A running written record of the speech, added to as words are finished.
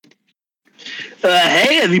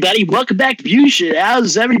Hey everybody, welcome back to Fuchsia.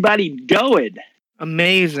 How's everybody going?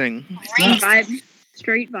 Amazing.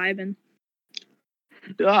 Straight vibing.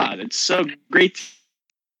 God, it's so great.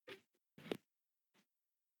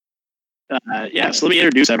 So let me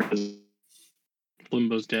introduce everyone.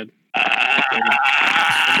 Blimbo's dead.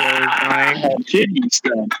 Kidney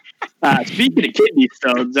stone. Speaking of kidney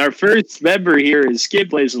stones, our first member here is Skid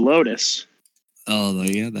Plays Lotus. Oh,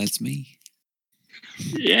 yeah, that's me.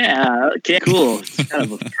 Yeah, okay, cool. It's kind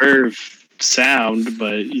of a perv sound,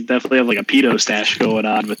 but you definitely have like a pedo stash going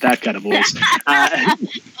on with that kind of voice.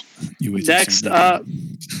 Next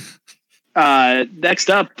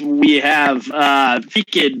up, we have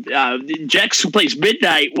Jex, who plays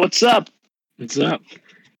Midnight. What's up? What's up?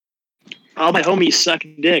 All my homies suck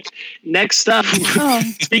dick. Next up,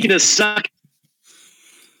 speaking of suck,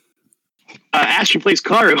 Ashley plays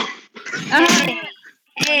Karu.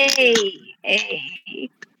 Hey.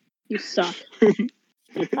 You suck.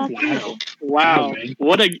 Wow.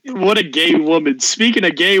 What a gay woman. Speaking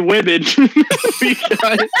of gay women, we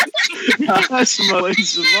got Asmo and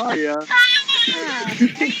Samaria.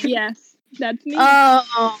 Yes, that's me.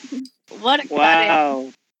 Oh, what a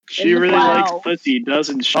Wow. She really likes pussy,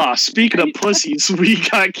 doesn't she? Speaking of pussies, we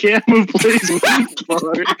got Cam who plays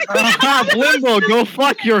Blimbo. Blimbo, go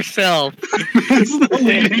fuck yourself. God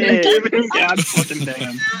fucking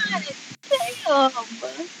damn.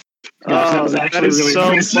 That is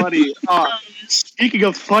really so funny. Speaking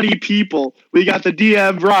of funny people, we got the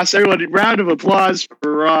DM Ross. Everyone, round of applause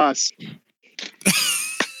for Ross.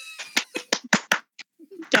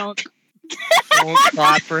 Don't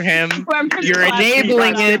clap for him. You're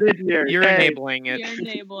enabling it. You're enabling it. You're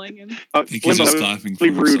enabling him. Because he's clapping for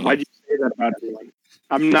rude. himself. Why'd you say that about everyone?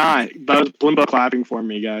 I'm not. That was Blimbo clapping for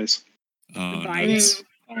me, guys. Oh, nice.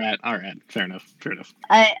 All right. Fair enough.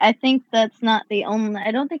 I think that's not the only.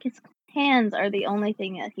 I don't think his hands are the only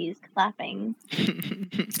thing that he's clapping.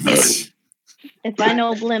 If I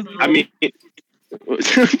know Blimbo. I mean,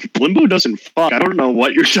 Blimbo doesn't fuck. I don't know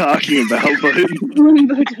what you're talking about, but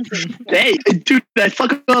Blimbo doesn't. Hey, dude, I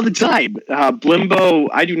fuck all the time. Blimbo,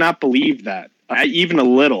 I do not believe that. Even a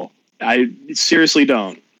little. I seriously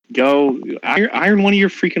don't. Go iron one of your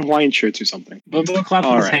freaking Hawaiian shirts or something. Blimbo claps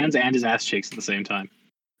with his hands and his ass cheeks at the same time.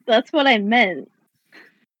 That's what I meant.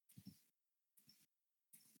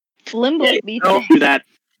 Blimbo beats Don't do that.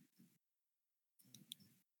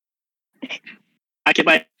 I get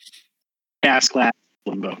my ass clap.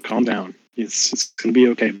 Blimbo, calm down. It's gonna be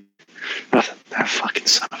okay. That fucking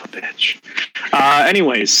son of a bitch.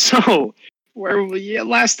 Anyways, so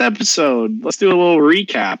last episode. Let's do a little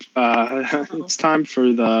recap. It's time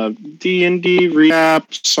for the D&D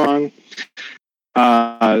recap song.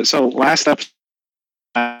 So last episode.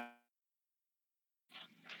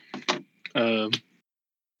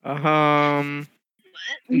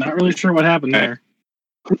 Not really sure what happened there.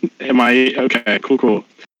 Am I okay? Cool.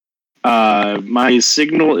 My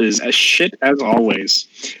signal is as shit as always.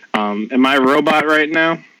 Am I a robot right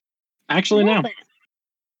now? Actually, no.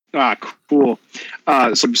 Cool.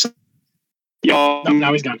 So y'all. No,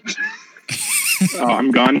 now he's gone. Oh, I'm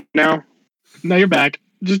gone now. No, you're back.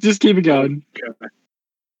 Just keep it going.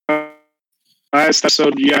 Okay. Last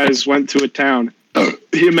episode, you guys went to a town.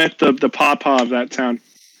 You met the pawpaw of that town.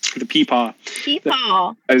 The peepaw.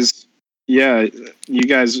 Peepaw. Yeah, you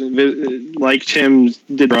guys liked him,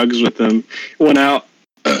 did drugs with him, went out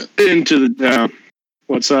into the town.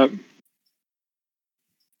 What's up?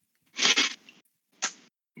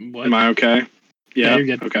 What? Am I okay? Yeah,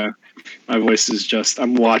 you're good. Okay. My voice is just,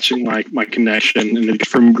 I'm watching my connection and it's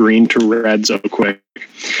from green to red so quick.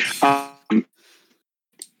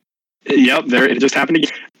 Yep, there it just happened again.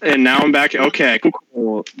 And now I'm back. Okay,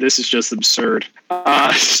 cool. This is just absurd.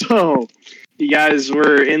 So you guys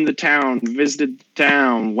were in the town, visited the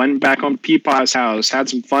town, went back on Peepaw's house, had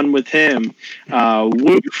some fun with him.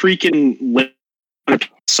 Whoop freaking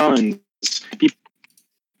sons.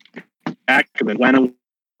 Back and then went.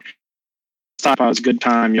 Thought it was a good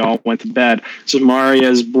time. Y'all went to bed. So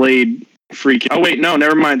Maria's blade freaking. Oh wait, no,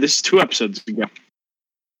 never mind. This is 2 episodes ago.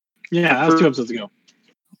 Yeah, that was 2 episodes ago.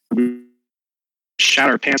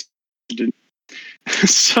 Shatter pants.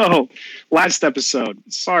 So last episode.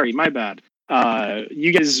 Sorry, my bad.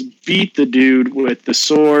 You guys beat the dude with the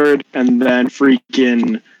sword, and then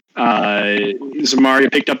freaking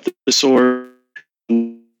Zamaria picked up the sword.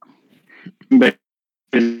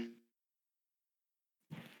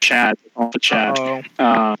 Chad, off the Chad.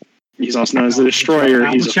 He's also known as the Destroyer.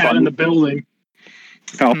 He's a Chad in the building.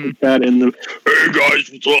 Chad in the. Hey guys,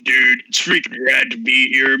 what's up, dude? It's freaking rad to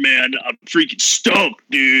be here, man. I'm freaking stoked,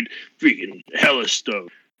 dude. Freaking hella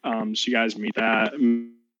stoked. So you guys meet that.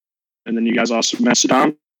 and then you guys also met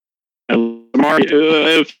Saddam.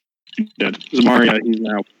 Zamaria, he's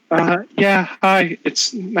now. Yeah, hi.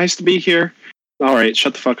 It's nice to be here. All right,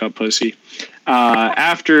 shut the fuck up, pussy.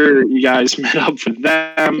 After you guys met up with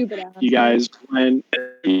them, Stupid ass. you guys went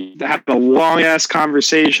and had a long ass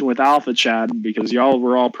conversation with Alpha Chad because y'all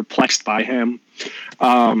were all perplexed by him.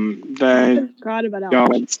 Then God about y'all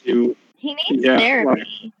Alpha. went to. He needs Yeah,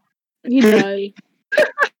 therapy. He does. I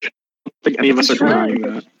think any of us are denying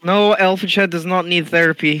that. No, Alpha Chad does not need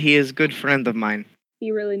therapy. He is a good friend of mine.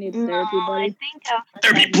 He really needs No, therapy, I buddy. think Alpha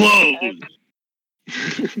Therapy Chad blow. needs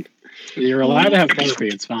therapy. You're allowed to have therapy.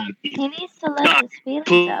 It's fine. He needs to let his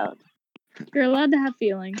feelings out. You're allowed to have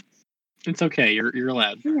feelings. It's okay. You're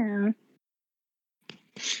allowed. Yeah.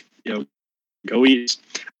 Go eat.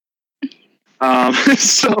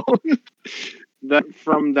 So that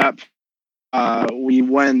from that, we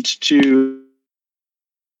went to.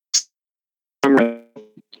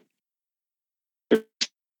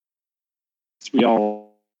 We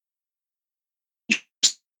all.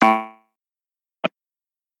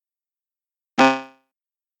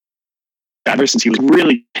 Ever since he was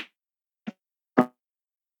really.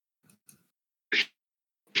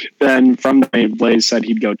 Then from the Blaze said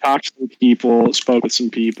he'd go talk to some people, spoke with some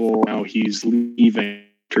people. Now he's leaving.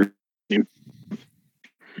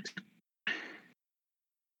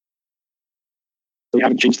 We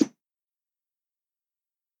haven't changed the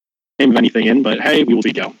name of anything in, but hey, we will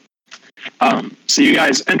be go. So you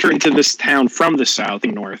guys enter into this town from the south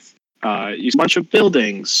and north. You see a bunch of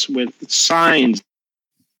buildings with signs.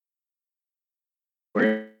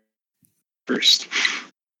 Where first?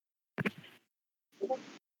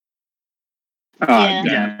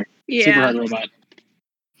 Yeah. Super Yeah. hard robot.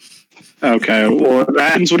 Okay, well,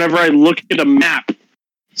 that happens whenever I look at a map.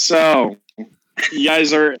 So, you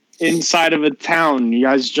guys are inside of a town. You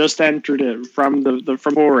guys just entered it from the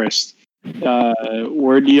from forest.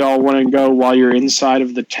 Where do y'all want to go while you're inside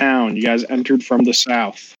of the town? You guys entered from the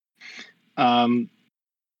south.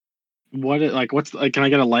 What's can I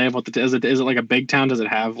get a lay of what is it like a big town? Does it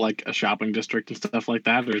have like a shopping district and stuff like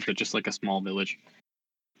that, or is it just like a small village?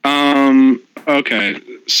 Okay,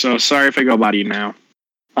 so sorry if I go body now.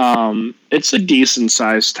 It's a decent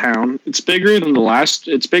sized town. It's bigger than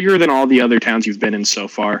it's bigger than all the other towns you've been in so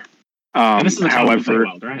far. And this is However,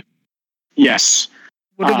 Feywild, right? yes.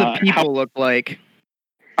 What do the people look like?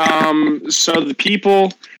 So the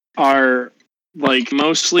people are like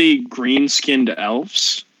mostly green-skinned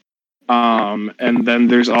elves. And then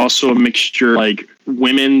there's also a mixture like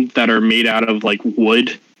women that are made out of like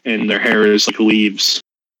wood and their hair is like leaves.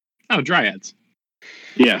 Oh, dryads.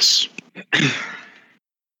 Yes.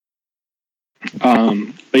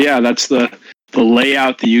 But yeah, that's the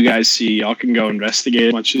layout that you guys see. Y'all can go investigate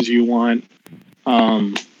as much as you want.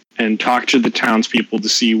 And talk to the townspeople to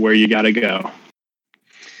see where you gotta go.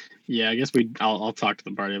 Yeah, I guess I'll talk to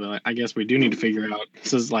the party, but I guess we do need to figure out.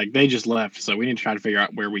 This is like they just left, so we need to try to figure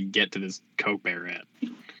out where we get to this Coke Bear at.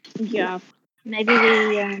 Yeah. Maybe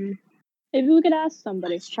we Maybe we could ask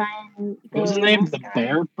somebody. try and go. What was his name? ask The her.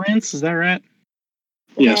 Bear Prince? Is that right?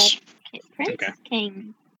 Yes. Prince, Okay.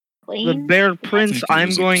 King, The Queen. Bear Prince, think it I'm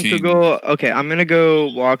was a going to king. go. Okay, I'm gonna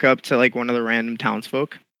go walk up to like one of the random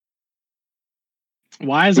townsfolk.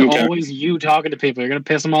 Why is it Okay. always you talking to people? You're gonna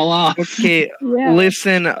piss them all off. Okay, Yeah.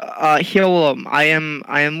 listen, hello, I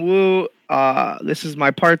am Wu. This is my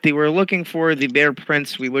party. We're looking for the Bear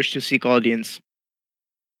Prince. We wish to seek audience.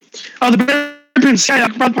 Oh, the Bear Prince. Yeah, I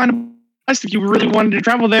could probably find a place if you really wanted to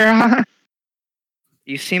travel there.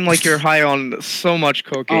 You seem like you're high on so much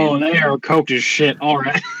cocaine. Oh, they are coked as shit. All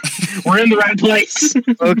right, we're in the right place.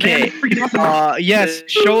 Okay. Yes,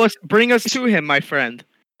 bring us to him, my friend.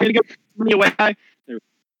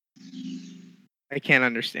 I can't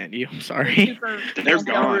understand you. I'm sorry. Super They're dumb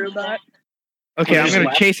gone. robot. Okay, I'm Just gonna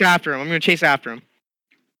left. chase after him.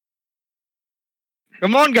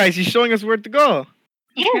 Come on, guys. He's showing us where to go.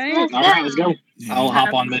 Yes, Okay. let's All right, let's go. Yeah. I'll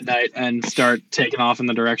hop on Midnight and start taking off in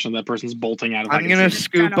the direction that person's bolting out of. I'm gonna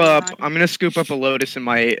Kinda scoop up a lotus in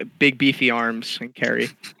my big beefy arms and carry.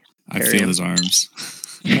 I Carry feel him. his arms.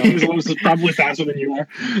 This is probably faster than you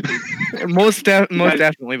are. Most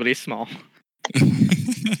definitely, but he's small.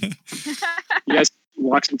 You guys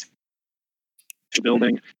walks into the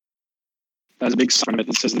building. There's a big sign on it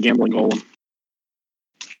that says the gambling golem.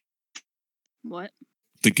 What?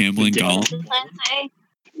 The gambling The doll. Let's say.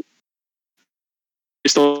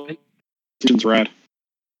 It's still it's red.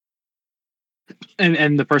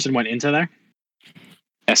 And the person went into there.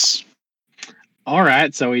 Yes. All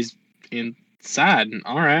right, so he's inside.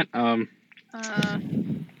 All right. Uh,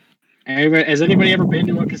 Has anybody ever been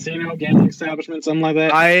to a casino, gambling establishment, something like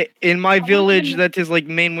that? In my wanna village, know- that is like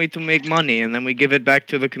main way to make money, and then we give it back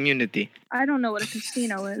to the community. I don't know what a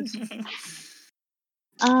casino is.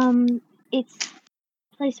 It's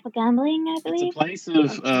a place for gambling, I It's a believe. place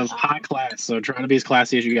of high class, so try to be as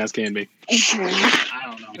classy as you guys can be. I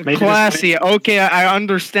don't know. Maybe Classy. Okay, I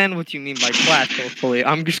understand what you mean by class. Hopefully,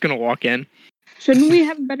 I'm just gonna walk in. Shouldn't we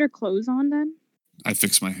have better clothes on then? I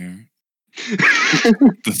fix my hair.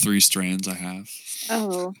 The 3 strands I have.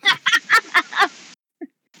 Oh,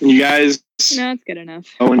 You guys no, that's good enough.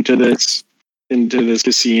 go into this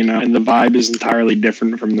casino, and the vibe is entirely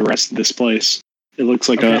different from the rest of this place. It looks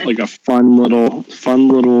like Okay. a fun little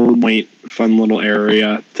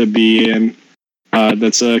area to be in.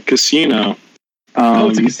 That's a casino.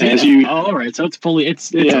 it's a casino. As you, all right. So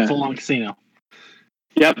it's Yeah. a full-on casino.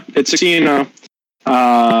 Yep, it's a casino.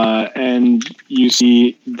 And you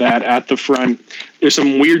see that at the front, there's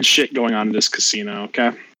some weird shit going on in this casino,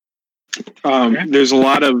 okay? Okay. There's a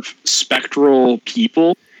lot of spectral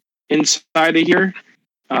people inside of here,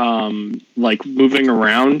 like moving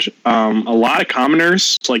around. A lot of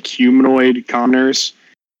commoners, it's like humanoid commoners.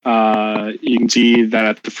 You can see that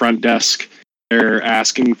at the front desk, they're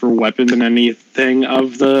asking for weapons and anything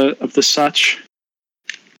of the such.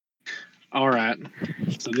 All right.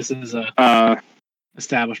 So this is a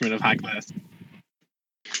establishment of high class.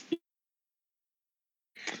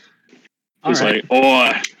 All It's right.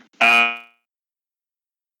 like,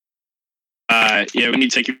 yeah, we need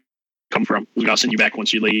to take you come from. We gotta send you back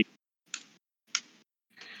once you leave.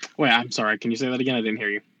 Wait, I'm sorry. Can you say that again? I didn't hear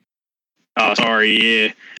you. Oh, sorry,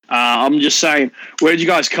 yeah. I'm just saying, where'd you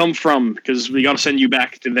guys come from? Because we gotta send you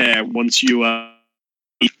back to there once you, Oh,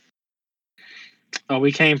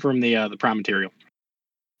 we came from the prime material.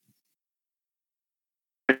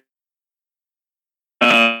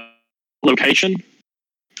 location.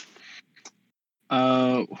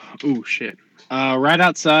 Ooh, shit. Right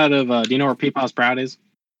outside of, do you know where Peepaw's Proud is?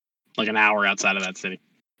 Like an hour outside of that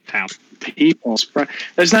town. People's.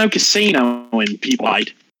 There's no casino in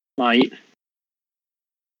Peabody, mate.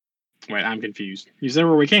 Wait, I'm confused. You said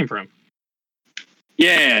where we came from.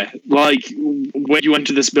 Yeah, like, where'd you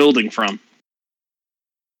enter this building from?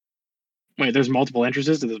 Wait, there's multiple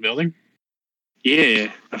entrances to this building?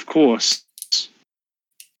 Yeah, of course.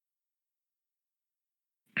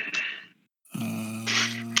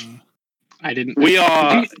 I didn't. We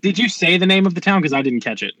are. Did you say the name of the town? Because I didn't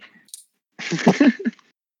catch it.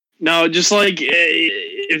 No, just like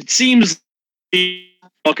it seems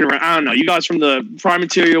walking around. I don't know. You guys from the prime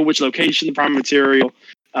material, which location? The prime material.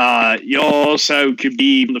 You also could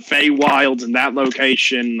be from the Feywilds in that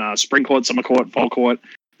location. Spring court, summer court, fall court,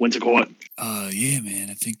 winter court. Yeah, man.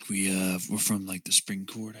 I think we're from like the spring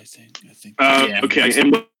court. I think. Yeah. Okay.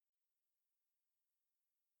 And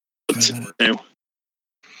what's new?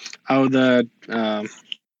 Oh, the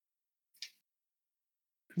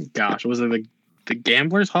gosh, was it the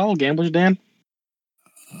Gamblers Hall, Gamblers Den?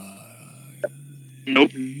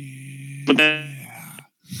 Nope. But then,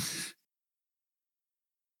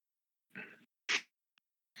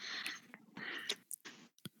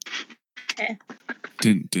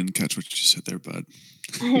 Didn't catch what you said there, bud.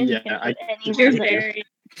 Yeah, You're very.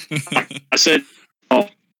 I said, oh,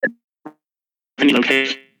 any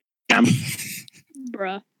location.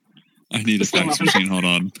 Bruh. I need a fax machine. Hold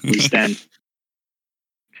on. Please stand.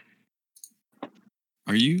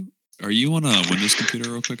 Are you on a Windows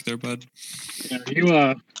computer real quick there, bud? Yeah,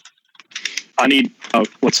 you I need. Oh,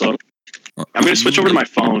 what's up? I'm gonna switch over to my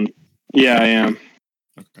phone. Yeah, I am.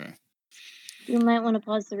 Okay. You might want to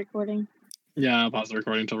pause the recording. Yeah, I'll pause the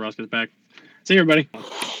recording until Ross gets back. See you, everybody.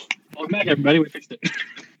 Welcome back, everybody. We fixed it.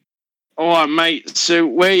 All right, mate. So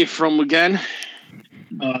where are you from again?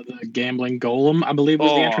 The Gambling Golem, I believe,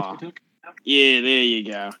 was the entrance we took. Yeah, there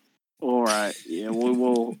you go. All right. Yeah,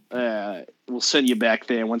 we'll send you back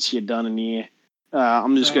there once you're done in here.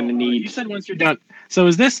 I'm just gonna need. You said once you're done. So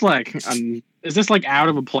is this like out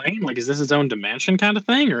of a plane? Like, is this its own dimension kind of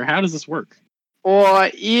thing, or how does this work?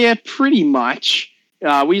 Yeah, pretty much.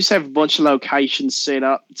 We just have a bunch of locations set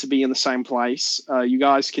up to be in the same place. You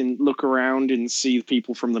guys can look around and see the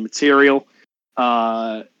people from the material,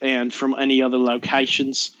 and from any other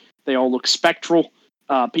locations. They all look spectral.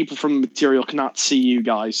 People from the material cannot see you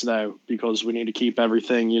guys, though, because we need to keep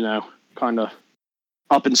everything, kind of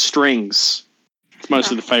up in strings. It's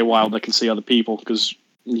mostly the Feywild that can see other people, because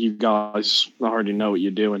you guys already know what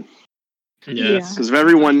you're doing. Yes. Because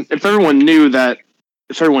if everyone knew that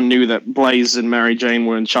Blaze and Mary Jane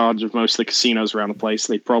were in charge of most of the casinos around the place,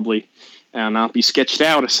 they'd probably not be sketched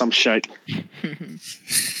out or some shit.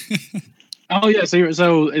 Oh yeah.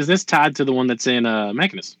 So is this tied to the one that's in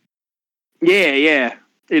Mechanus? Yeah,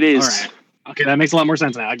 it is. All right. Okay, that makes a lot more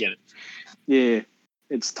sense now. I get it. Yeah,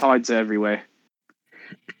 it's tides everywhere.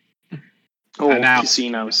 All Now-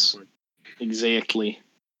 casinos, exactly.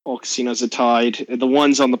 All casinos are tied. The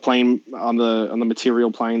ones on the plane, on the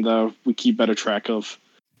material plane, though, we keep better track of.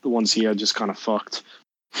 The ones here are just kind of fucked.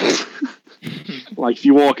 Like if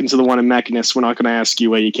you walk into the one in Mechanus, we're not going to ask you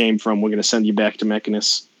where you came from. We're going to send you back to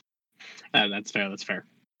Mechanus. That's fair. That's fair.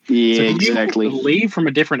 Yeah, So can exactly. you leave from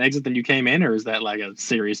a different exit than you came in, or is that like a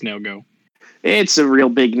serious no-go? It's a real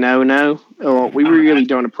big no-no. Oh, we really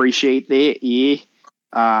don't appreciate that, yeah.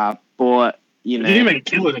 But, you You know. didn't even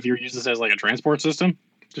kill it if you use this as like a transport system.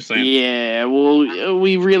 Just saying. Yeah, well,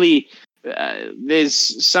 we really...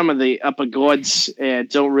 there's some of the upper gods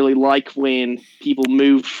don't really like when people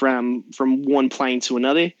move from one plane to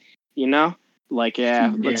another, you know? Like,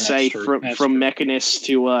 let's that's say true. That's from true. Mechanus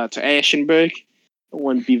to Ashenberg. It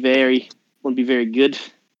wouldn't be very good.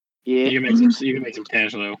 Yeah. You can make some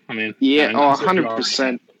cash though. I mean, Yeah, and oh, I'm sure you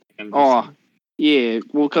 100%. already Oh, yeah,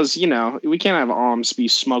 well, because, you know, we can't have arms be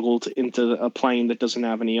smuggled into a plane that doesn't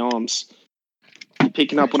have any arms. You're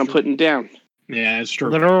picking up what I'm putting down. Yeah, it's true.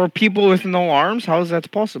 There are people with no arms. How is that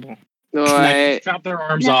possible? Like, chop their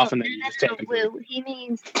arms off and then you just take them. Woo. He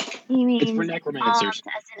means It's for arms necromancers.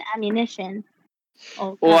 as in ammunition.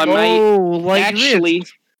 Oh, Well, I God. might like actually...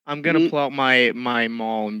 this. I'm gonna pull out my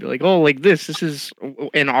maul and be like, oh, like this. This is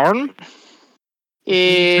an arm.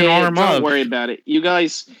 Arm don't up. worry about it. You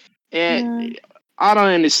guys, Yeah. I don't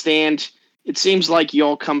understand. It seems like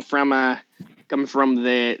y'all come from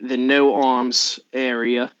the no arms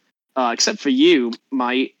area, except for you,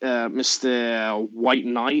 Mr. White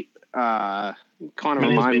Knight. Kind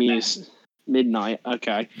of My name's remind me of Midnight.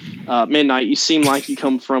 Okay, Midnight. You seem like you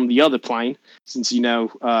come from the other plane, since you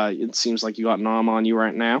know. It seems like you got an arm on you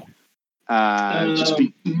right now.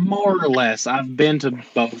 More or less. I've been to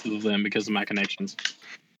both of them because of my connections.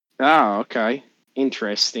 Oh, okay,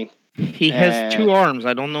 interesting. He has two arms.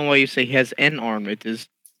 I don't know why you say he has an arm. It is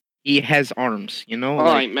he has arms. You know. All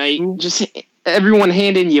right, mate. Just everyone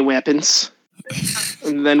hand in your weapons,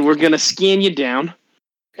 and then we're gonna scan you down.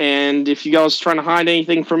 And if you guys trying to hide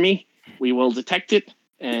anything from me, we will detect it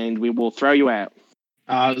and we will throw you out.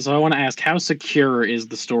 So I want to ask, how secure is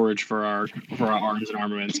the storage for our arms and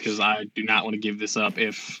armaments? Because I do not want to give this up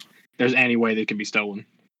if there's any way they could be stolen.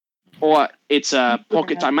 Or it's a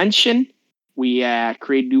pocket dimension. We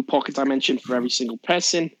create a new pocket dimension for every single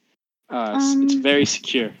person. It's very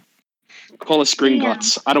secure. Call us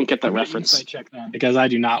Gringotts. I don't get that reference. Check that because I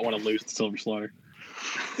do not want to lose the Silver Slaughter.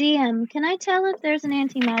 DM, can I tell if there's an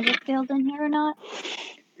anti-magic field in here or not?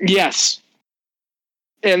 Yes.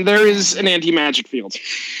 And there is an anti-magic field.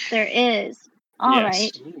 There is. All Yes.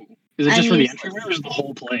 right. Is it just for the used entryway or is it the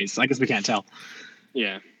whole place? I guess we can't tell.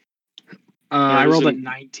 Yeah. I There is rolled a- a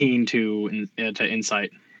 19 to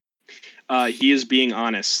insight. He is being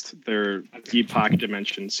honest. They're deep pocket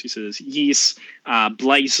dimensions. He says, yes,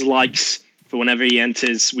 Blaze likes for whenever he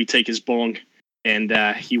enters, we take his bong, and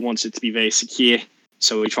he wants it to be very secure.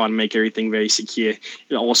 So we try to make everything very secure.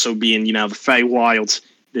 And also being, the Feywild,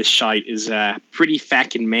 this shite is pretty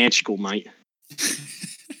fucking magical, mate.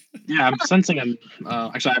 Yeah, I'm sensing him.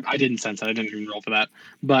 Actually, I didn't sense it. I didn't even roll for that.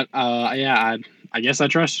 But yeah, I guess I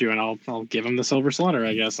trust you, and I'll give him the Silver Slaughter.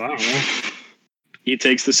 I guess I don't know. He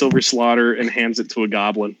takes the Silver Slaughter and hands it to a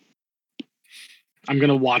goblin. I'm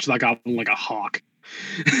gonna watch that goblin like a hawk.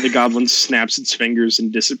 The goblin snaps its fingers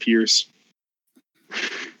and disappears.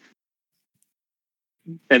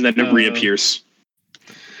 And then it reappears.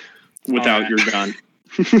 Without your gun.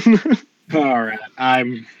 All right,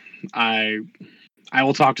 I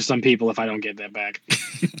will talk to some people if I don't get that back.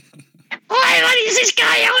 What is this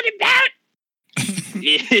guy on about?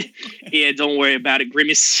 yeah, don't worry about it,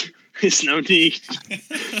 Grimace. There's no need.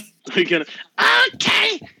 We're gonna.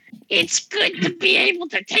 Okay, it's good to be able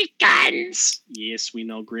to take guns. Yes, we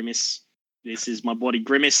know Grimace. This is my buddy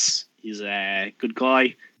Grimace. He's a good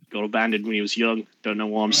guy. Got abandoned when he was young. Don't know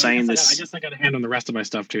why I'm saying I this. guess I got a hand on the rest of my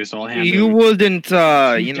stuff too, so I'll hand You him wouldn't, two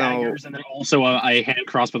you know. daggers and then also a hand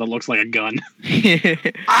crossbow that looks like a gun.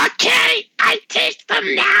 Okay, I take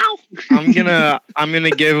them now. I'm gonna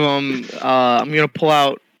give him. I'm gonna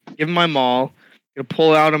give him my maul. Gonna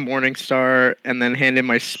pull out a Morning Star and then hand him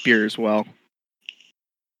my spear as well.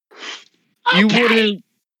 You wouldn't,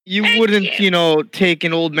 take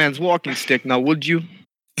an old man's walking stick now, would you?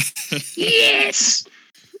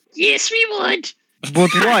 Yes, we would. But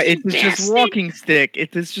why? It is just walking stick.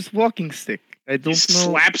 It is just walking stick. I He don't know.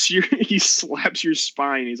 slaps your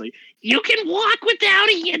spine. He's like, you can walk without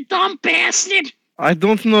it, you dumb bastard. I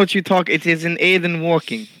don't know what you talk. It is an aid in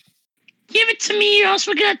walking. Give it to me, or else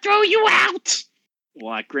we're gonna throw you out.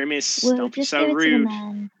 What, Grimace? We'll Don't be just so give it to the rude.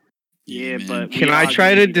 man. Yeah, man. but Can we I are try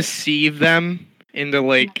gonna to do that. deceive them into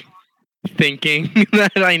like thinking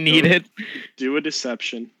that I need it? Do a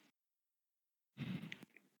deception.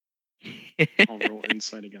 I'll roll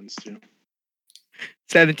insight against you.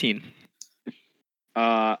 17.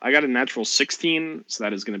 I got a natural 16, so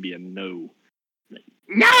that is going to be a no.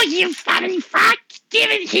 No, you funny fuck! Give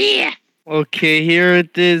it here! Okay, here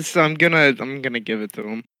it is. I'm gonna give it to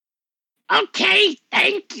him. Okay,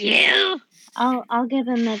 thank you! I'll give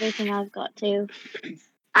him everything I've got too.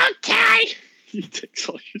 Okay! He takes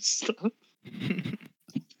all your stuff.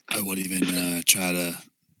 I won't even try to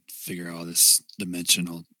figure out this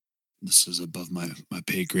dimensional. This is above my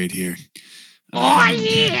pay grade here. Oh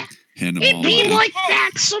yeah! Hand them It all be my like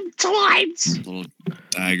that sometimes! little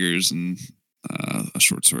daggers and a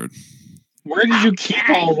short sword. Where did you keep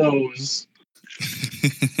all those?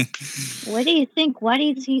 What do you think? Why do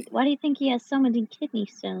you think he has so many kidney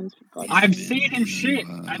stones? For God's I've sake? seen him shit.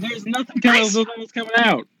 There's nothing else that's coming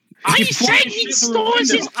out. Are you He flung saying his he shit through the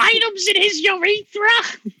stores his window. items in his urethra?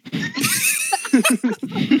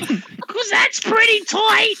 Cause that's pretty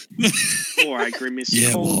tight! All right, Grimace.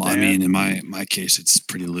 Yeah, calm well, I down. mean, in my case, it's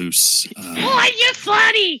pretty loose. Oh, you're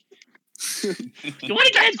funny! You wanna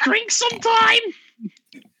get a drink sometime?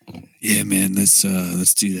 Yeah, man, let's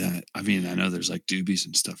do that. I mean, I know there's like doobies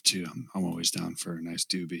and stuff too. I'm always down for a nice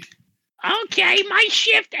doobie. Okay, my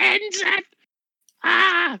shift ends at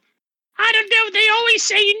I don't know, they always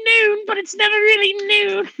say noon, but it's never really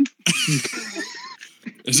noon.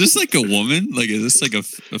 Is this like a woman? Like, is this like a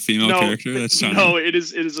female No, character that's trying No, it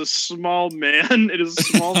is a small man. It is a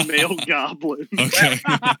small male goblin. to... Okay.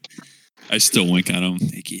 I still wink at him.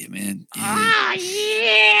 Like, yeah, man. Yeah. Ah,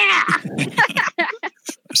 yeah!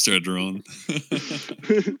 I started rolling.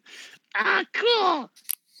 Ah, cool.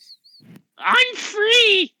 I'm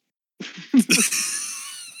free. 3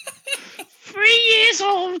 years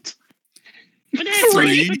old. But that's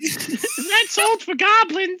Free? that's old for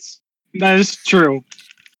goblins. That is true.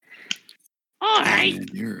 All Oh, right. man,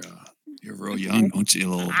 you're real young, don't you,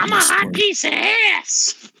 little? I'm a little hot sport? piece of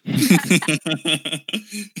ass.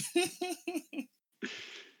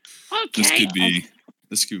 This Okay. could be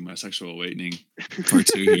my sexual awakening part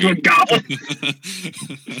 2 here. Goblin.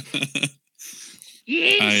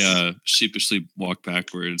 Yes. I sheepishly walk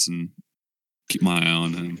backwards and keep my eye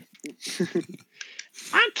on him.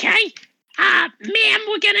 Okay. Ma'am,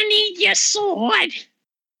 we're gonna need your sword.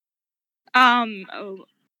 Oh,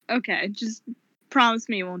 okay. Just promise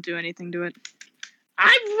me you won't do anything to it.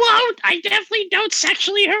 I won't. I definitely don't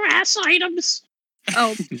sexually harass items.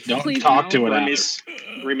 Oh, Don't Please talk no. to it. Adam.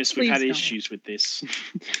 Grimace, we've Please had don't. issues with this.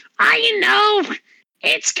 I know.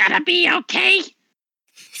 It's gonna be okay.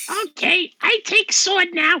 Okay, I take sword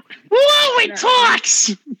now. Whoa, it No.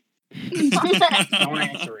 talks! Don't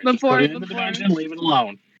answer it. Before- Put it in the before- dimension, leave it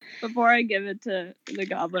alone. before I give it to the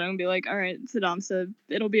goblin, I'm gonna be like, all right, Saddam said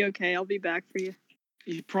it'll be okay. I'll be back for you.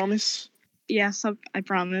 You promise? Yes, I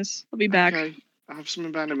promise. I'll be back. Okay. I have some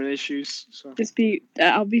abandonment issues, so Just be.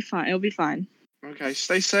 I'll be fine. It'll be fine. okay.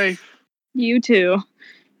 Stay safe. You too.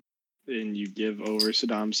 And you give over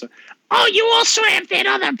Saddam. So Oh, you also have that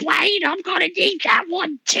other blade? I'm gonna need that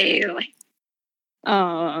one too.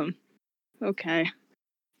 Okay.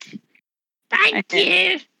 Thank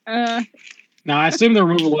Okay. you. Now, I assume the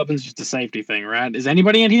removal weapon's just a safety thing, right? Is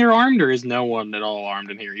anybody in here armed, or is no one at all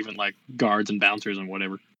armed in here? Even like guards and bouncers and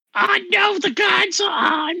whatever. No, the guards are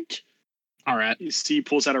armed. All right. you see, he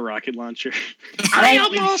pulls out a rocket launcher. I am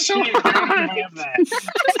Holy also shit, I armed. have that.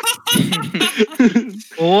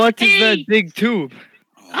 What is Hey. that big tube?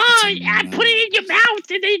 Oh, it's I put it in your mouth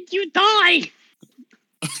and then you die.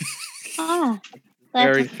 Ah,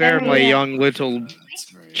 Very that's fair, my very, young little That's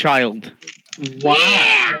very- child. Wow.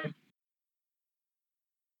 Yeah.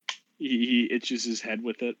 He itches his head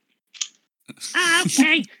with it.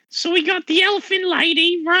 Okay, so we got the elephant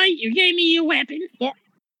lady, right? You gave me your weapon. Yep.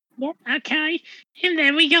 Yep. Okay, and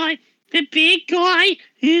then we got the big guy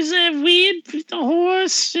who's a weird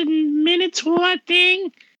horse and minotaur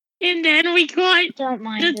thing. And then we got Don't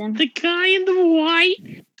mind him. the guy in the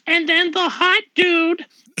white, and then the hot dude,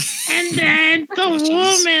 and then the Watches.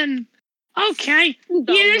 woman. Okay, yeah,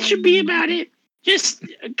 that should be about it. Just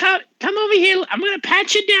come over here. I'm gonna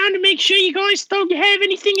pat you down to make sure you guys don't have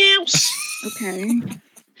anything else. Okay.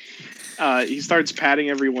 He starts patting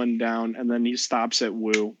everyone down, and then he stops at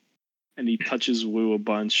Woo, and he touches Woo a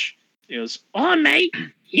bunch. He goes, Oh, mate,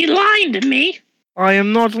 you lying to me. I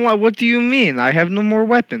am not. What do you mean? I have no more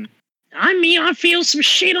weapon. I mean, I feel some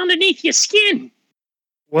shit underneath your skin.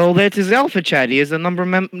 Well, that is Alpha Chad. He is another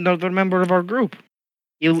member of our group.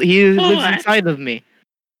 He lives Alright. inside of me.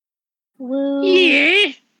 Woo.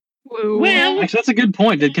 Yeah. Woo. Well, Actually, that's a good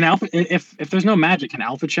point. Can Alpha, if there's no magic, can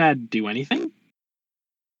Alpha Chad do anything?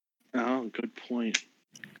 Oh, good point.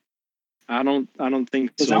 I don't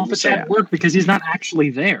think Does so. Alpha Chad work because he's not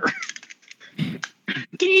actually there? can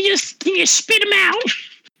you spit him out?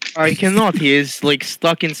 I cannot. He is like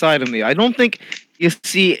stuck inside of me. I don't think you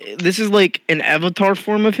see. This is like an avatar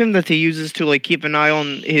form of him that he uses to like keep an eye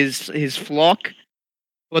on his flock.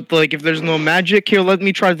 But like, if there's no magic here, let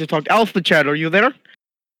me try to talk. Alpha Chad, are you there?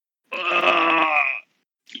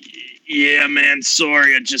 Yeah, man.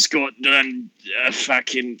 Sorry, I just got done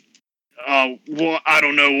fucking. Well, I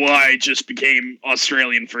don't know why I just became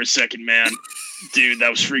Australian for a second, man. Dude, that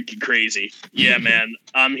was freaking crazy. Yeah, man.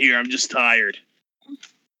 I'm here. I'm just tired.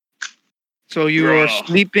 So you Bro. are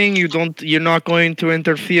sleeping. You're not going to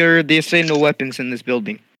interfere. They say no weapons in this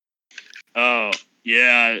building. Oh,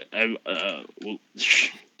 yeah. Well,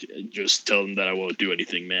 just tell them that I won't do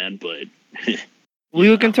anything, man. But Well,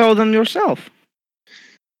 you can tell them yourself.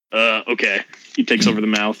 okay. He takes over the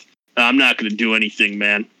mouth. I'm not gonna do anything,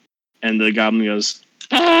 man. And the goblin goes.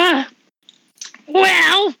 Well,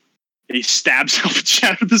 And he stabs Alpha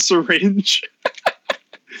Chad with a syringe.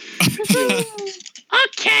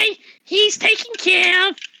 okay, he's taken care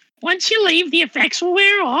of. Once you leave, the effects will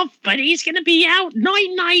wear off, but he's gonna be out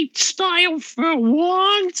night-night style for a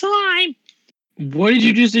long time. What did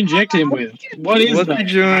you just inject him with? What is What that?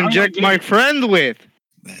 did you How do I inject get my it? friend with?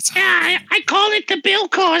 That's Yeah, I call it the Bill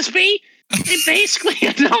Cosby. It basically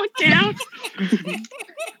a knockdown.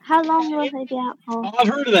 How long will they be out for? Oh, I've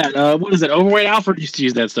heard of that. What is it? Overweight Alfred used to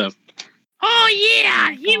use that stuff. Oh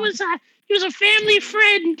yeah, he was a family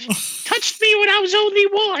friend. Touched me when I was only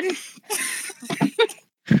one.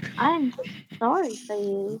 I'm sorry for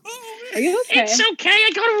you. Are you okay? It's okay.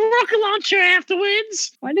 I got a rocket launcher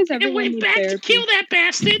afterwards. Why does And everyone went need back to therapy? kill that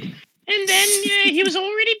bastard. And then he was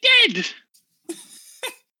already dead.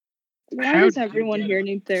 Why How does did you everyone get here it?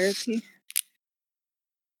 need therapy?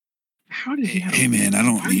 How did he have Hey man, I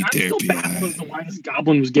don't I need feel therapy. bad as to why this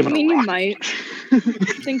goblin was I given mean, a you rock. might. I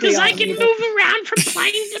think we Because all I can need move it. around from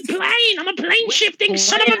plane to plane. I'm a plane shifting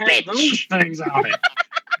son of a Plane has bitch. those things on it.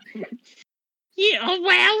 Yeah,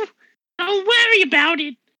 well, don't worry about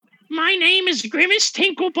it. My name is Grimace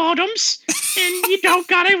Tinklebottoms, and you don't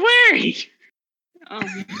gotta worry. Is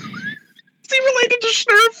he related to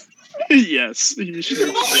Schnurf? Yes. He should.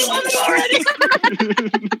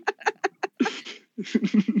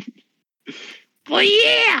 But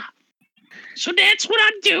yeah, so that's what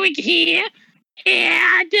I'm doing here.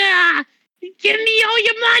 And, give me all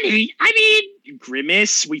your money. I mean,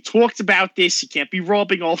 Grimace, we talked about this. You can't be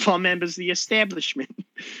robbing all of our members of the establishment.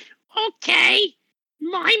 okay,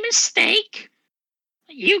 my mistake.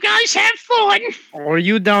 You guys have fun. Are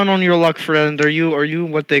you down on your luck, friend? Are you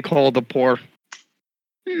what they call the poor?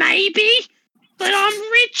 Maybe. But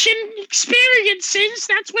I'm rich in experiences.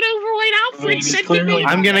 That's what Overweight Alfred he's said to clearly me.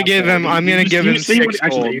 I'm gonna give him. I'm gonna give him 6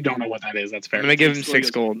 Actually, gold. you don't know what that is. That's fair. I'm gonna give him 6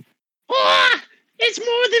 gold. Oh, it's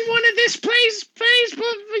more than one of this place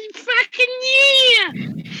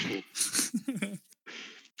fucking year.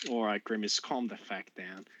 All right, Grimace, calm the fuck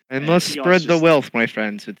down. I must he spread the also- wealth, my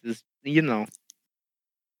friends. It is,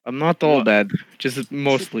 I'm not all What? bad, just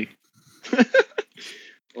mostly.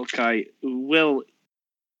 Okay, well,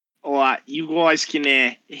 all right, you guys can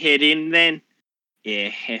head in then. Yeah,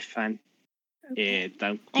 have fun. Yeah,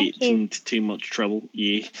 don't Thank get you. into too much trouble.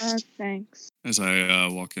 Yeah. Thanks. As I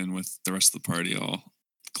walk in with the rest of the party, I'll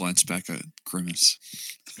glance back at Grimace.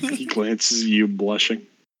 He glances at you, blushing.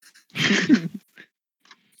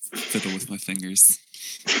 Fiddle with my fingers.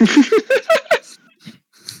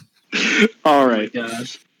 All Oh right, my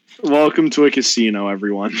gosh. welcome to a casino,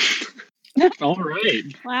 everyone. All right.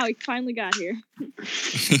 Wow, we finally got here.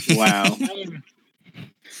 Wow.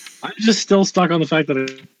 I'm just still stuck on the fact that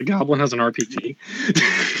a goblin has an RPG.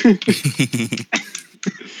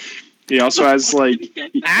 He also has like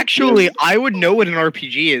Actually, I would know what an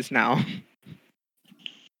RPG is now.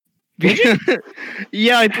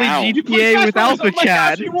 Yeah, I played How? GTA with Alpha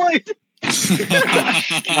Chad.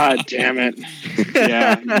 God damn it.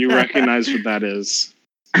 Yeah, you recognize what that is.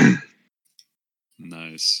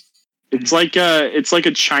 Nice. It's like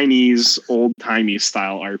a Chinese old timey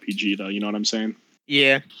style RPG though, you know what I'm saying?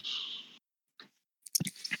 Yeah.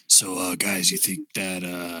 So, guys, you think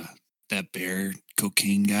that that bear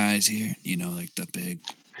cocaine guy's here? You know, like the big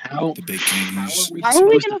How king. who's- How are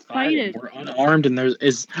we supposed gonna to fight it? We're unarmed, and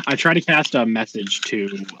I try to cast a message to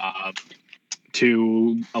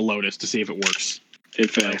a Lotus to see if it works. It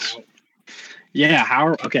fails.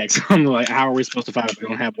 Yeah. Okay. So I'm like, how are we supposed to fight if we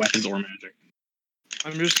don't have weapons or magic?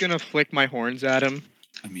 I'm just gonna flick my horns at him.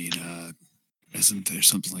 I mean, Isn't there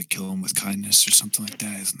something like kill him with kindness or something like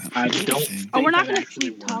that? Isn't that I like a don't thing? Oh, we're not that gonna actually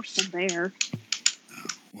sweet talk works. the bear.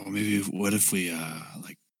 Well, maybe what if we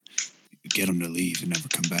like get him to leave and never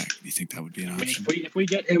come back? Do you think that would be an I mean, option? if we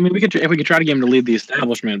could try to get him to leave the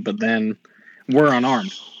establishment, but then we're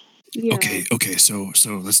unarmed. Yeah. Okay. So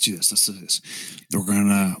let's do this. Let's do this. We're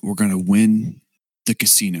gonna win the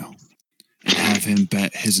casino and have him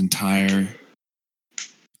bet his entire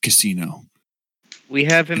casino, We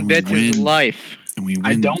have him And we bet his win. life. and we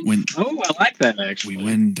I win. don't. win Oh, I like that actually. we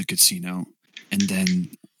win the casino, and then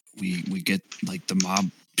we get like the mob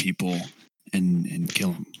people and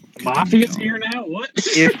kill him. Get them to Mafia's kill him. here now. What?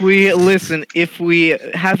 If we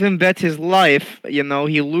have him bet his life,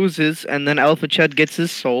 he loses, and then Alpha Chet gets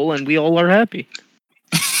his soul, and we all are happy.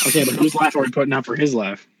 Okay, but whose life are we putting out for his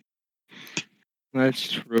life?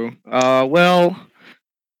 That's true. Well,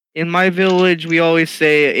 in my village, we always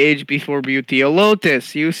say age before beauty.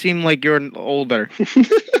 Lotus, you seem like you're older.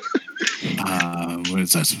 What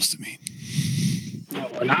is that supposed to mean? No,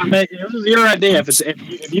 we're not making. This is your idea.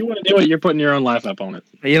 If you want to do it, you're putting your own life up on it.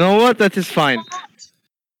 You know what? That is fine.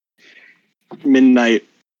 Midnight.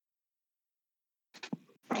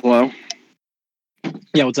 Hello?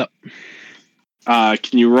 Yeah, what's up?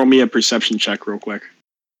 Can you roll me a perception check real quick?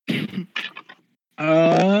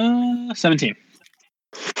 17.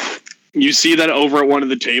 You see that over at one of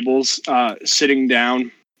the tables, sitting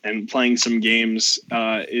down and playing some games,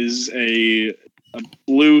 is a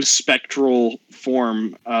blue spectral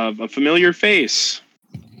form of a familiar face.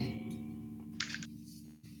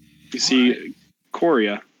 You see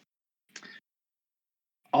Coria.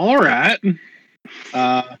 All right.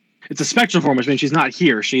 It's a spectral form, which means she's not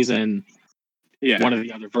here. She's in Yeah, one of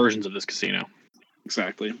the other versions of this casino.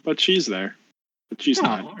 exactly. But she's there. But she's Oh,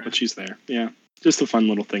 not. alright. But she's there. Yeah. Just a fun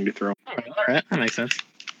little thing to throw. All right, that makes sense.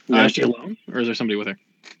 Yeah. Is she alone, or is there somebody with her?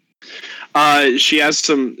 She has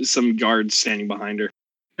some guards standing behind her.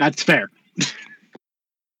 That's fair.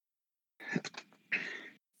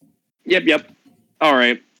 Yep. All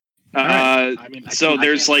right. Alright. I mean, So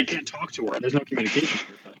there's I like can't talk to her. There's no communication.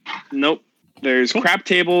 nope. There's Cool. crap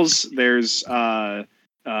tables. There's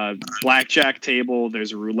blackjack table.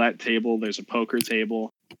 There's a roulette table. There's a poker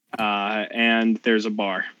table, and there's a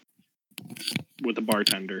bar with a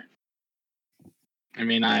bartender. I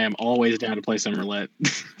mean, I am always down to play some roulette.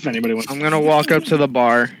 If anybody wants. I'm gonna walk up to the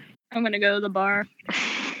bar. I'm gonna go to the bar.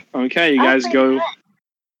 Okay, you I'll guys play go. roulette.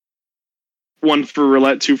 1 for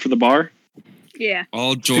roulette, 2 for the bar. Yeah.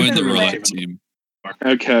 I'll join the Roulette. roulette team.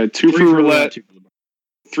 Okay, 2 for 3 roulette, 2 for the bar.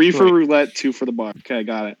 3 for Right. roulette, 2 for the bar. Okay,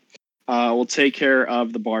 got it. We'll take care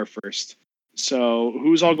of the bar first. So,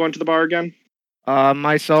 who's all going to the bar again?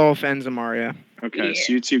 Myself and Zamaria. Okay, Yeah.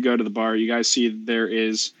 so you two go to the bar. You guys see there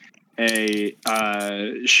is a.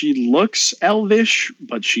 She looks elvish,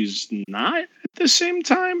 but she's not at the same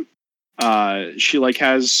time. She like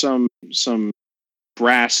has some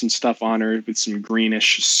brass and stuff on her with some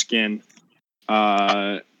greenish skin.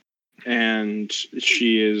 And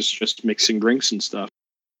she is just mixing drinks and stuff.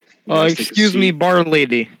 You guys take a Excuse me, seat. bar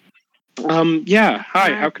lady. Yeah.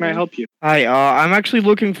 Hi. How can I help you? Hi, I'm actually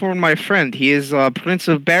looking for my friend. He is Prince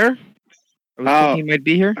of Bear. I was Oh. thinking he might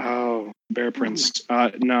be here. Oh, Bear Prince.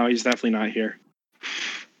 No, he's definitely not here.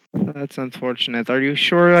 That's unfortunate. Are you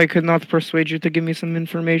sure I could not persuade you to give me some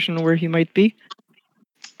information on where he might be?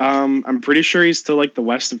 I'm pretty sure he's to like the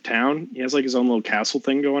west of town. He has like his own little castle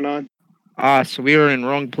thing going on. So we are in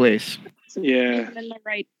wrong place. So Yeah. I'm in the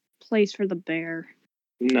right place for the bear.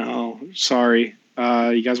 No, sorry.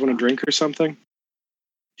 You guys want a drink or something?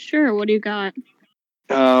 Sure. What do you got?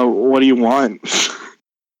 What do you want?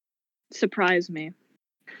 Surprise me.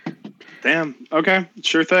 Damn. Okay,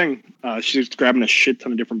 sure thing. She's grabbing a shit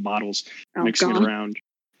ton of different bottles, Oh mixing God. it around.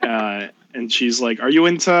 And she's like, "Are you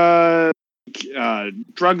into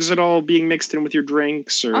drugs at all being mixed in with your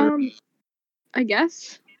drinks?" Or I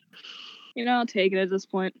guess. I'll take it at this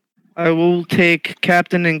point. I will take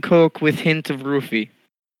Captain and Coke with hint of roofie.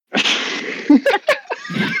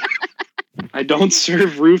 I don't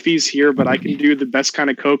serve roofies here, but I can do the best kind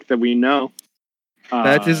of Coke that we know.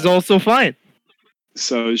 That is also fine.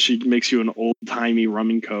 So she makes you an old-timey rum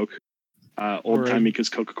and Coke. Old-timey because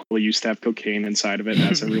Coca-Cola used to have cocaine inside of it,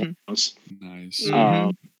 as everyone knows. Nice.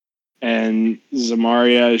 Mhm. And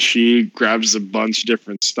Zamaria, she grabs a bunch of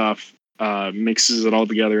different stuff, mixes it all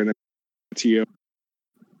together, and then to you.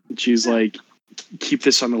 And she's like, keep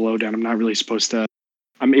this on the lowdown. I'm not really supposed to...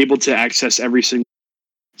 I'm able to access every single...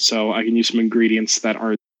 So I can use some ingredients that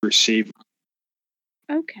aren't safe.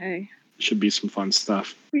 Okay. Should be some fun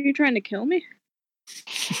stuff. Were you trying to kill me?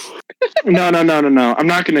 No. I'm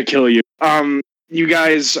not going to kill you. You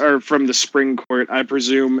guys are from the Spring Court, I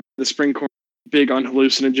presume. The Spring Court big on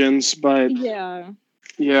hallucinogens, but Yeah.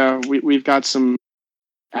 yeah, we've got some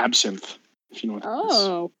absinthe, if you know what that is.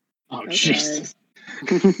 Oh. Oh, Okay. Jesus.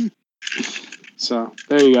 So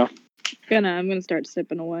there you go. I'm gonna start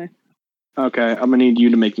sipping away. Okay, I'm gonna need you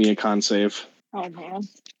to make me a con save. Oh man.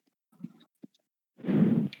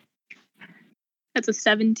 That's a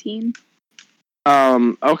 17.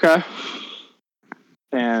 Okay.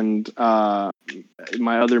 And my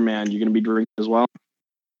other man, you're gonna be drinking as well.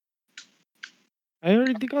 I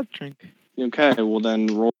already got drink. Okay, well then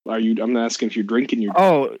roll. I'm asking if you're drinking your.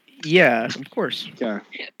 Oh yeah, of course. Okay.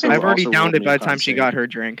 I've already also downed roll it me by a the con time she save. got her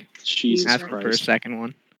drink. Jesus Asking for a Christ. second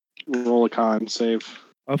one. Roll a con save.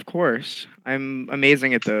 Of course, I'm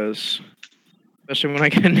amazing at those, especially when I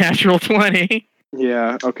get a natural 20.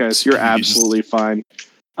 Yeah. Okay. So you're Jeez. absolutely fine.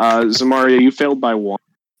 Zamaria, you failed by 1.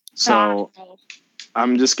 So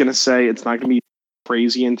I'm just gonna say it's not gonna be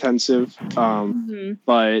crazy intensive. Mm-hmm.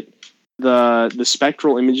 But the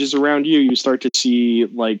spectral images around you, you start to see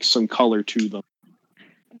like some color to them.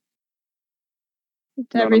 Know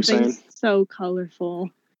what I'm Everything's saying? so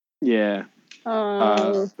colorful. Yeah.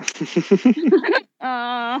 Oh.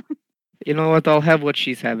 You know what? I'll have what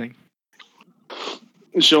she's having.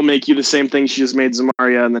 She'll make you the same thing she just made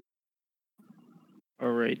Zamaria, and then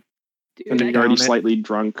All right. and Dude, you're already Down it. slightly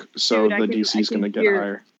drunk, so Dude, I the can- DC is I can going to get hear-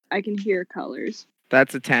 higher. I can hear colors.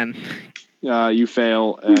 That's a 10. You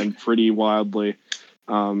fail, and pretty wildly.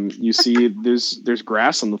 You see there's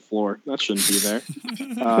grass on the floor. That shouldn't be there.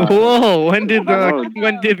 Whoa! When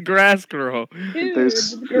oh. did grass grow? Dude,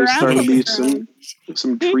 There's the grass starting to on be the ground.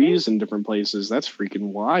 some trees in different places. That's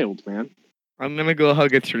freaking wild, man. I'm gonna go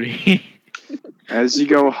hug a tree. As you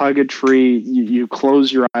go hug a tree, you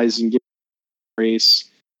close your eyes and get grace.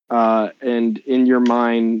 And in your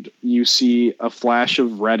mind, you see a flash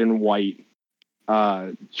of red and white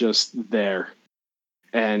just there.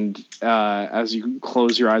 And as you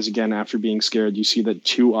close your eyes again after being scared, you see that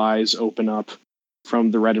 2 eyes open up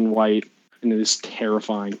from the red and white, and it is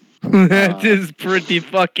terrifying. That is pretty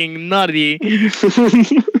fucking nutty.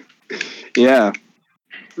 Yeah.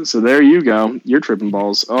 So there you go. You're tripping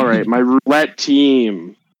balls. All right, my roulette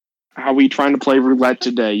team. How are we trying to play roulette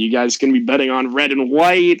today? You guys going to be betting on red and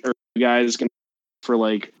white, or you guys going to for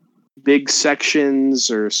like big sections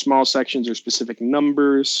or small sections or specific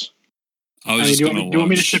numbers? I was I mean, just do, you gonna want me, do you want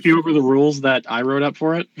me to watch. ship you over the rules that I wrote up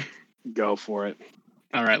for it? Go for it.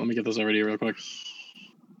 All right, let me get those over to you real quick.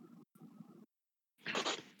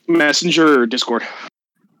 Messenger or Discord?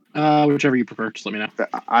 Whichever you prefer, just let me know.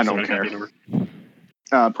 I So don't I can have care. it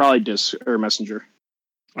over. Probably or Messenger.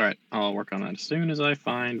 All right, I'll work on that as soon as I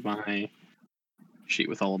find my sheet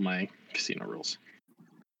with all of my casino rules.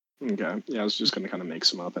 Okay. Yeah, I was just going to kind of make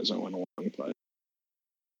some up as I went along, but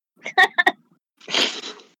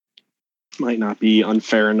might not be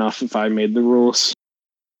unfair enough if I made the rules.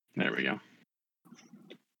 There we go.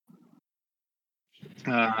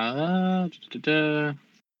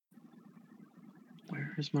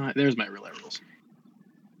 There's my roulette rules.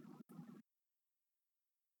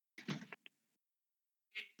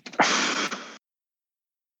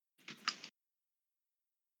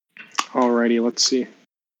 Alrighty, let's see.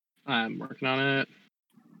 I'm working on it.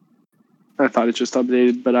 I thought it just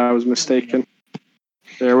updated, but I was mistaken.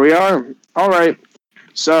 There we are. All right.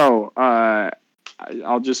 So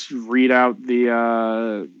I'll just read out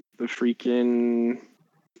the freaking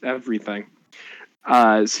everything.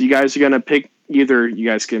 So you guys are gonna pick either. You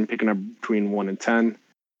guys can pick a number between 1 and 10,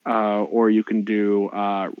 or you can do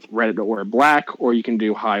red or black, or you can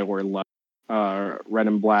do high or low. Red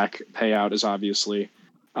and black payout is obviously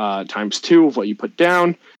times 2 of what you put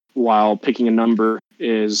down. While picking a number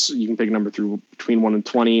is you can pick a number through between 1 and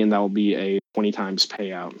 20, and that will be a 20 times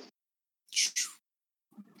payout.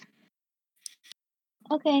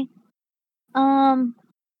 Okay.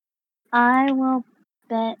 I will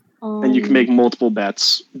bet on. And you can make multiple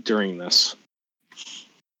bets during this.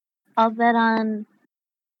 I'll bet on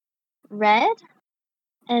red,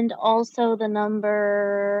 and also the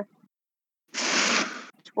number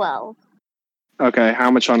 12. Okay,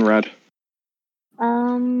 how much on red?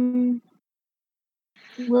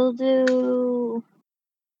 We'll do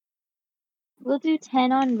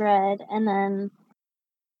 10 on red, and then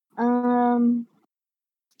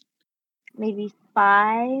maybe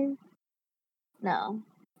 5. No,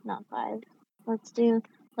 not 5. Let's do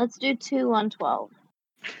 2 on 12.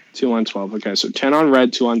 2 on 12. Okay, so 10 on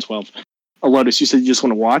red, 2 on 12. Lotus, you said you just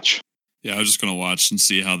want to watch? Yeah, I was just gonna watch and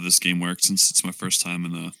see how this game works since it's my first time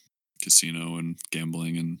in the casino and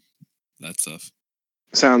gambling and that stuff.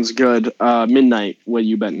 Sounds good. Midnight, what are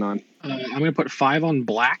you betting on? I'm gonna put 5 on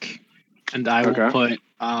black, and I will Okay. put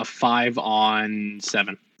 5 on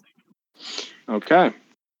 7. Okay.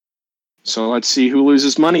 So let's see who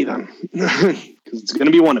loses money then. Because it's going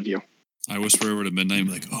to be one of you. I whisper over to Midnight, I'm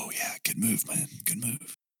like, oh yeah, good move, man. Good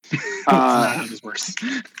move. Uh, That is worse.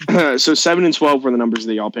 So 7 and 12 were the numbers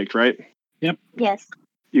that y'all picked, right? Yes.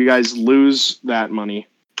 You guys lose that money.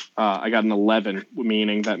 I got an 11,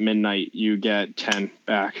 meaning that Midnight, you get 10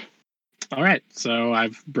 back. All right, so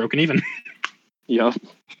I've broken even. Yep.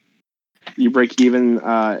 You break even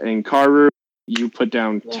in Karu. You put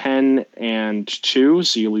down Yeah. 10 and 2,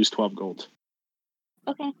 so you lose 12 gold.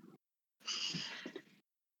 Okay.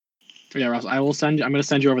 Yeah, Ross, I'm going to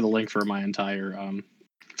send you over the link for my entire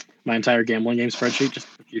gambling game spreadsheet, just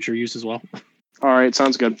for future use as well. All right,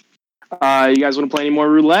 sounds good. You guys want to play any more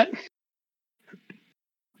roulette?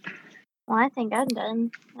 Well, I think I'm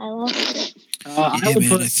done. I love it. Yeah, I will man.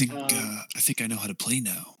 put, I think I know how to play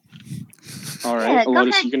now. All Yeah, right, go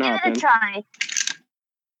Lotus, ahead, you can give hop it a in. try.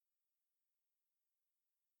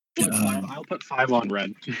 I'll put 5 on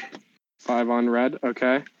red. 5 on red,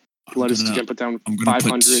 okay. I'm Lotus is gonna- going to put down I'm gonna put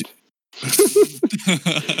 500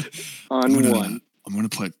 on I'm gonna- 1. I'm gonna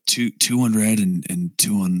put two on red and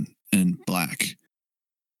 2 on black.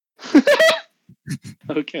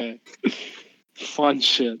 Okay. Fun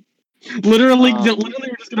shit. Literally, Um,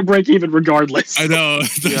 we're just going to break even regardless. I know.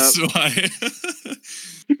 That's why.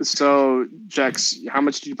 So, Jex, how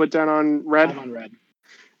much did you put down on red? 5 on red.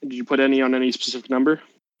 Did you put any on any specific number?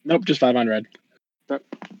 Nope, just 5 on red.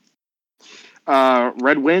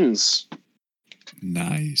 Red wins.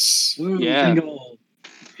 Nice. Woo, Yeah. single.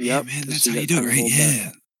 Yeah, Yep. man, So that's you how you get do it, 10 right? gold back.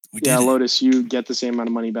 Yeah. We did Yeah, it. Lotus, you get the same amount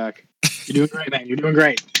of money back. You're doing great, man. You're doing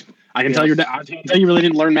great. I can Yeah. tell I can tell you really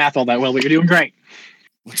didn't learn math all that well, but you're doing great.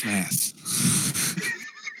 What's math?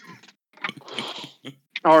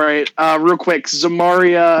 All right, real quick,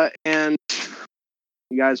 Zamaria and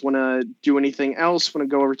you guys want to do anything else? Want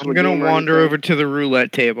to go over to I'm a gonna game or wander anything? over to the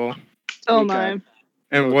roulette table. Oh Okay. my.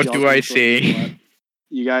 And Both what y'all do go I for a roulette. see?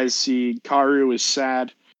 You guys see Karu is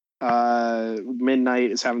sad.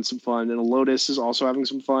 Midnight is having some fun, and Lotus is also having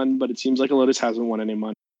some fun, but it seems like Lotus hasn't won any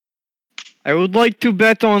money. I would like to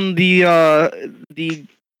bet on the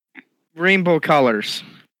rainbow colors.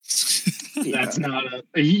 That's not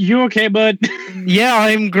a. You okay, bud? Yeah,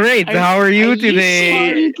 I'm great. How are you today?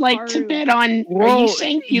 saying you'd like to Karu. bet on? Are Whoa, you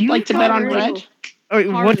saying you'd you like to bet on Karu. red?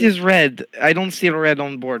 Oh, what Karu. is red? I don't see red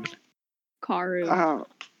on board. Karu. Oh,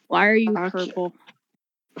 Why are you okay. purple?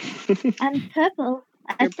 I'm purple.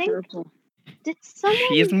 I You're think purple. did someone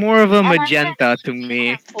She's more of a I'm gonna magenta to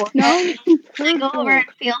me. No, Can I go over and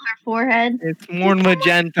feel her forehead? It's more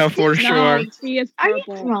magenta for sure. No, she is Are you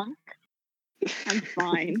purple. drunk? I'm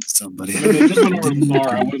fine. Somebody.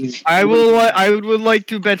 I would like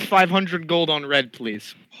to bet 500 gold on red,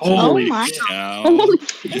 please. Holy Oh my shit. Cow.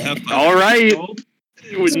 You have All right.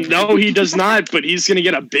 No, he does not, but he's going to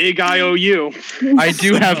get a big IOU. I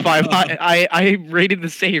do have 5. I rated the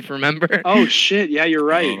safe, remember? Oh, shit. Yeah, you're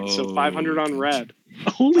right. So Oh, 500 on gotcha. red.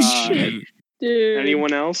 Holy Uh, shit. Dude, Dude.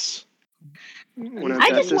 Anyone else? Wanna I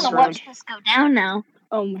bet just this want to round? watch this go down now.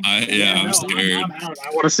 Oh my. I'm No, scared. I'm out. I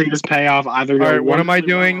want to see this pay off either. All right, what am I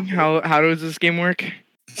wonderfully well doing? How does this game work?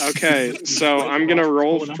 Okay, so I'm going to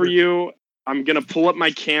roll for you. I'm going to pull up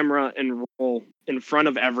my camera and roll in front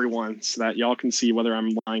of everyone so that y'all can see whether I'm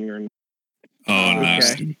lying or not. Oh, Okay.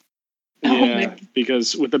 nice. Yeah,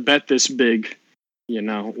 because with a bet this big,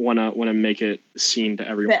 wanna make it seen to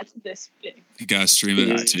everyone. That's this big. You gotta stream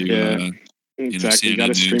it to Yeah. Exactly, you CNN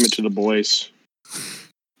gotta stream News. it to the boys.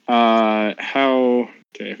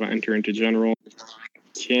 Okay, if I enter into general,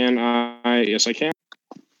 can I? Yes, I can.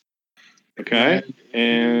 Okay,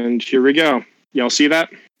 and here we go. Y'all see that?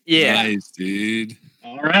 Yeah. Nice, dude.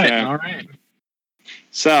 All right. Yeah. All right.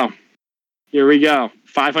 So, here we go.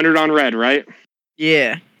 500 on red, right?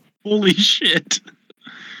 Yeah. Holy shit.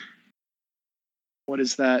 What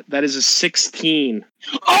is that? That is a 16.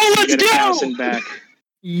 Oh, You let's get go! 1,000 back.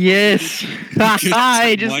 Yes.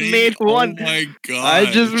 I just Money? made one. Oh my god.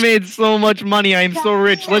 I just made so much money. I'm so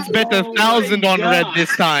rich. Let's bet Oh 1,000 on red God.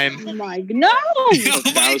 this time. Oh my. No. Oh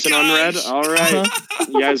my 1,000 on red. gosh. All right.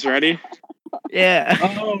 You guys ready? Yeah.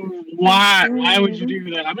 Oh, why? Why would you do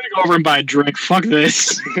that? I'm gonna go over and buy a drink. Fuck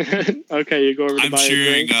this. Okay, you go over to I'm buy a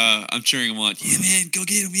cheering. drink. I'm cheering him on. Yeah, man, go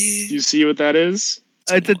get him. Yeah. You see what that is?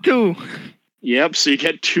 It's a 2. Yep. So you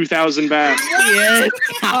get 2,000 back. Yes.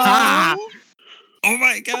 Oh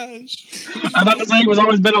my gosh. I thought the thing was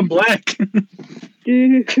always been on black.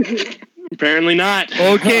 Dude. Apparently not.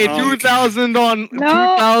 Okay, Um, 2,000 on No.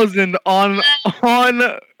 2,000 on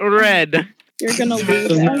red. You're gonna lose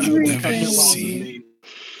Doesn't matter. everything. See.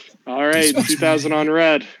 All right, This was 2,000 on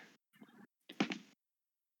red.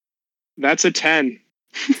 That's a 10.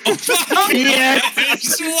 Oh my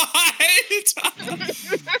Yes. gosh, what?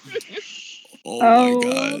 Oh Oh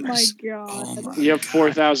my my gosh. god. Oh my You have God.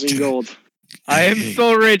 4,000 Can I- gold. I am Hey,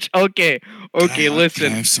 so rich. Okay, can okay, I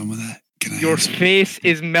listen. have some of that? Can I Your have some? face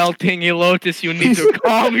is melting, Elotus. You need to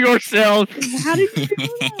calm yourself. How did you know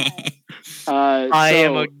that? I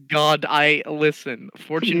am So, a god. I listen.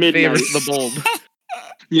 Fortune Midnight. favors the bold.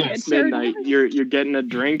 Yes. It's your Midnight, turn. you're getting a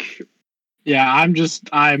drink. Yeah, I'm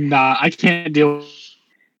not. I can't deal with.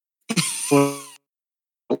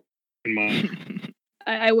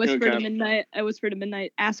 I whispered to Okay. Midnight. I whispered to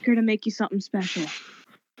Midnight. Ask her to make you something special.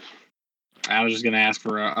 I was just gonna ask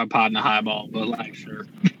for a pot and a highball, but like, sure.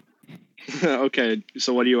 Okay,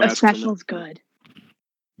 so what do you A ask for? special's good.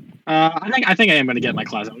 I think I am gonna get my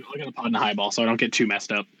class. I'll get a pot and a highball, so I don't get too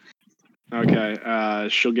messed up. Okay,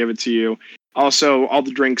 she'll give it to you. Also, all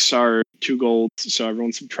the drinks are 2 gold, so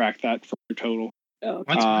everyone subtract that from your total. Oh,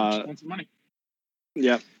 That's fine. Uh, Just want some money.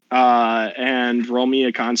 Yep. And roll me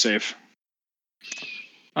a con save.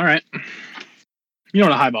 All right. You know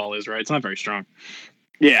what a highball is, right? It's not very strong.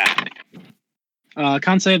 Yeah.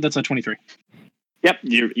 Con save. That's a 23. Yep.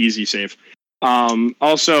 You're easy save.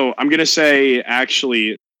 Also, I'm gonna say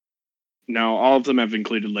actually, no, all of them have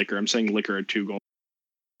included liquor. I'm saying liquor at 2 gold.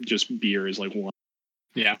 Just beer is like 1.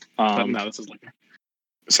 Yeah. But Um, no, this is liquor.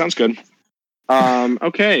 Sounds good.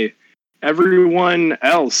 Okay. Everyone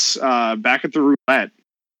else, back at the roulette.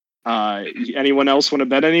 Anyone else want to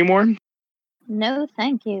bet anymore? No,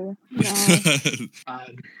 thank you. no.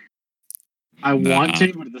 I want Nah.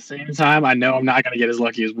 to, but at the same time, I know I'm not gonna get as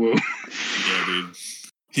lucky as Woo. Yeah, dude.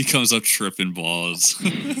 He comes up tripping balls.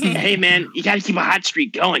 Hey, man, you gotta keep a hot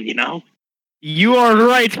streak going, you know? You are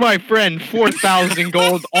right, my friend. 4,000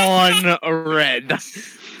 gold on a red.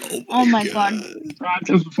 Oh my god. 5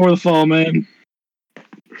 times before the fall, man.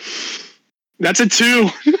 That's a 2.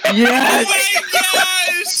 Oh Yes. my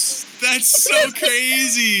gosh! That's so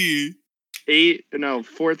crazy.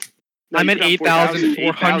 4th. No, I'm you at put out 4,000,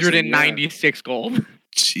 8,496 gold.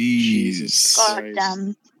 Jeez. God Christ.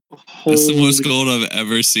 damn. That's the most Holy- gold I've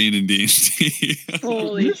ever seen in D&D.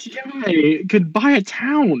 Holy This guy could buy a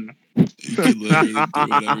town. You can literally do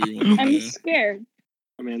whatever you want. I'm man. scared.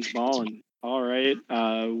 My man's balling. All right.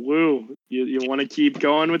 Woo. You want to keep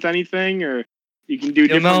going with anything, or you can do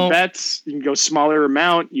different know- bets? You can go smaller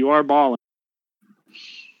amount. You are balling.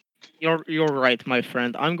 You're right, my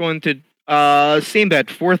friend. I'm going to same bet,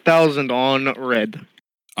 4,000 on red.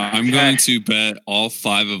 I'm going to bet all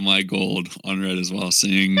 5 of my gold on red as well,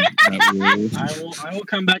 seeing that I will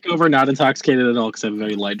come back over not intoxicated at all because I have a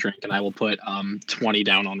very light drink, and I will put 20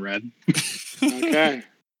 down on red. Okay.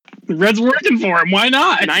 Red's working for him. Why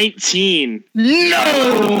not? 19. No!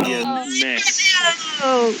 You Oh,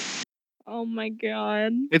 miss. Oh my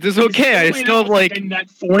god. It is okay. I still have like net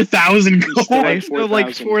 4,000 You gold. still I have still have like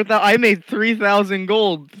 4,000. 4,000. I made 3,000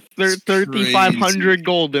 gold, 3,500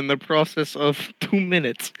 gold in the process of 2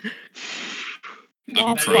 minutes. I'm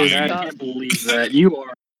Oh, crying. I God. can't believe that. You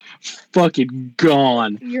are fucking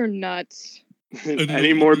gone. You're nuts.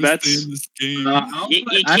 Any more bets? This game. You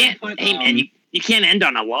can't, hey, man, you can't end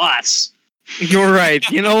on a loss. You're right.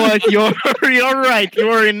 You know what? You're right.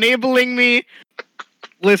 You're enabling me.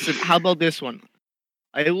 Listen, how about this one?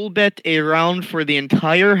 I will bet a round for the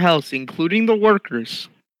entire house, including the workers,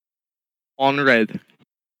 on red.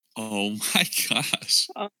 Oh my gosh.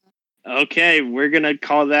 Okay, we're gonna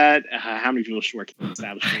call that. How many people should work in the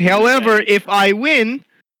establishment? However, if I win,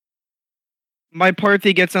 my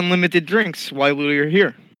party gets unlimited drinks while we're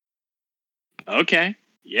here. Okay,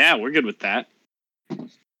 yeah, we're good with that.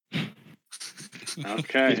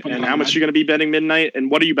 Okay, Just put it and on how much red. you gonna be betting midnight?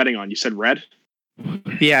 And what are you betting on? You said red.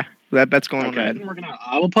 Yeah, that's going Okay. on red.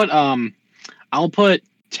 I'll put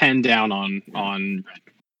 10 down on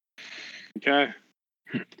Okay,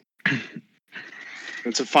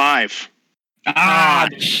 it's a 5. Ah,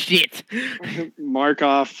 shit. Mark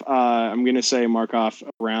off. I'm gonna say mark off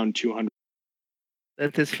around 200.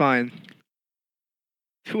 That is fine.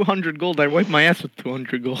 200 gold. I wipe my ass with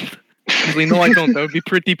 200 gold. Actually, no, I don't. That would be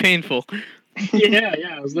pretty painful. yeah,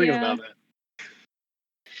 I was thinking Yeah. about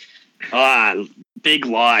that. Big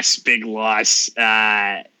loss, big loss.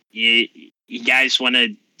 You guys want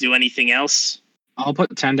to do anything else? I'll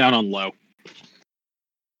put 10 down on low.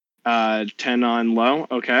 10 on low.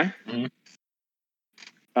 Okay. Mhm.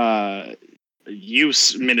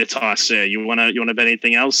 Minotaur, you wanna bet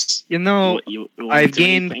anything else? You know, You wanna I've do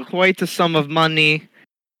gained anything? quite a sum of money.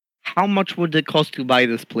 How much would it cost to buy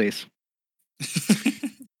this place?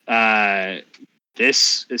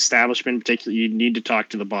 This establishment, particularly, you need to talk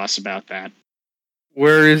to the boss about that.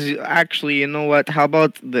 Whereas, actually, you know what? How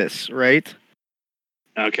about this, right?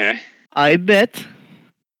 Okay. I bet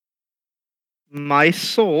my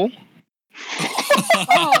soul.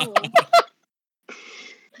 Oh.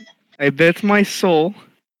 I bet my soul.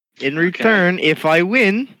 In return, if I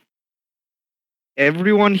win,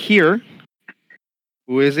 everyone here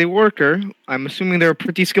who is a worker, I'm assuming they're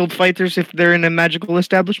pretty skilled fighters if they're in a magical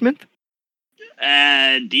establishment.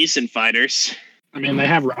 Decent fighters. I mean, they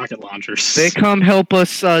have rocket launchers. They come help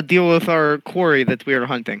us deal with our quarry that we are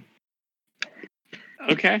hunting.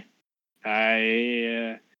 Okay.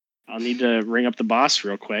 I'll need to ring up the boss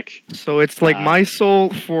real quick. So it's like my soul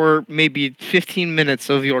for maybe 15 minutes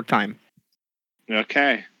of your time.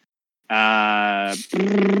 Okay. Yeah,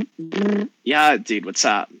 dude, what's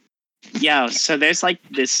up? Yo, so there's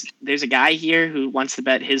a guy here who wants to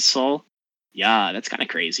bet his soul. Yeah, that's kind of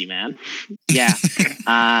crazy, man. Yeah.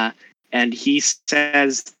 And he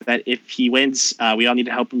says that if he wins, we all need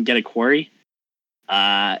to help him get a quarry.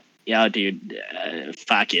 Yeah, dude,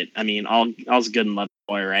 fuck it. I mean, all's good in love,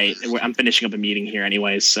 boy, right? I'm finishing up a meeting here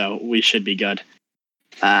anyways, so we should be good.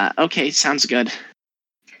 Okay, sounds good.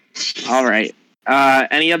 All right.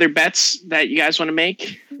 Any other bets that you guys want to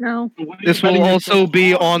make? No. This will also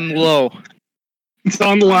be on low. It's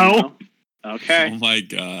on low. Okay. Oh my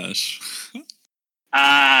gosh.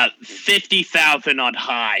 50,000 on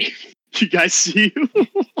high. You guys see who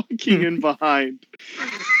walking in behind?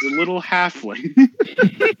 The little halfling.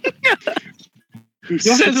 Who You also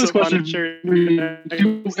sits have this up on a question. chair.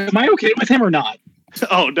 Am I okay with him or not?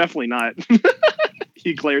 Oh, definitely not.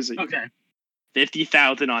 He glares at you. Okay.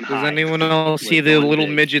 50,000 on high. Does anyone else see Wait, the one little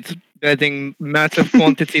big. midgets betting massive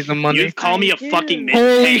quantities of money? You call me a I fucking do. midget.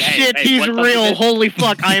 Holy Hey, shit, hey, he's what the real. fuck? Holy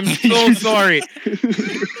fuck, I am so sorry.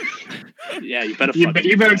 Yeah, you better. You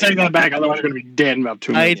fucking better take that back, otherwise you're going to be dead in about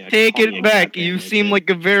 2 I minutes. Yeah, take call me a it back. goddamn You midget. seem like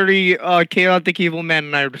a very chaotic evil man,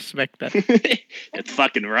 and I respect that. That's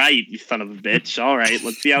fucking right, you son of a bitch. All right,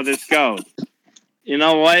 let's see how this goes. You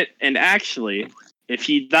know what? And actually, if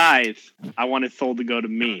he dies, I want his soul to go to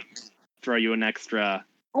me. Throw you an extra,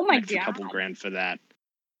 Oh my extra god. couple grand for that.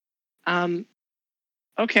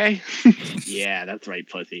 Okay. Yeah, that's right,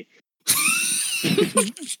 pussy.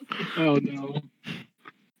 Oh no.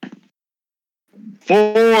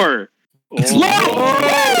 4. It's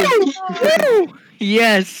Oh. Woo!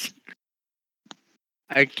 Yes.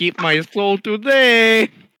 I keep my soul today.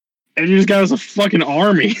 And you just got us a fucking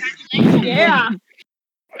army. Yeah.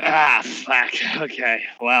 Ah, fuck. Okay.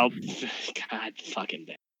 Well, God fucking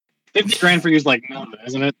damn. 50 grand for you is like nothing,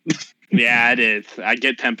 isn't it? Yeah, it is. I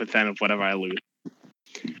get 10% of whatever I lose.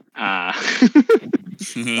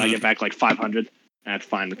 I get back like 500. That's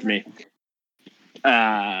fine with me.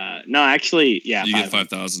 No, actually, yeah. You get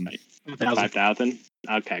 5,000. 5,000. 5,000?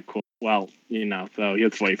 Okay, cool. Well, so he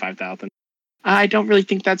has 45,000. I don't really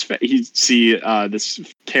think that's fair. You see, this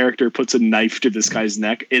character puts a knife to this guy's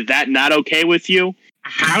neck. Is that not okay with you?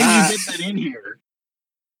 How do you get that in here?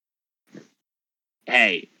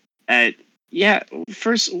 Hey, yeah,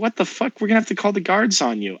 first, what the fuck? We're gonna have to call the guards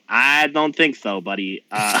on you. I don't think so, buddy.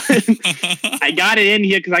 I got it in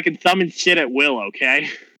here because I can summon shit at will, okay?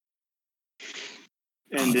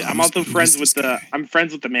 And I'm also friends with I'm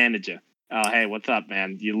friends with the manager. Oh, hey, what's up,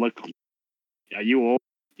 man? Are you old?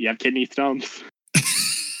 You have kidney stones?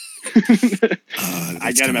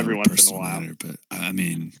 I get him every once in a while. Matter, but I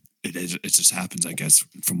mean, it just happens, I guess,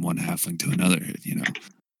 from one halfling to another. You know.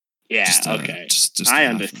 Yeah, Just, okay. Just I a halfling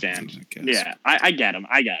understand. thing, I guess. Yeah, I get him.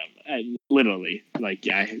 Literally, like,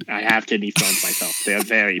 yeah, I have kidney stones myself. They're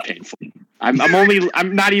very painful. I'm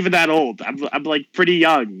not even that old. I'm like pretty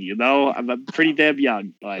young, you know. I'm pretty damn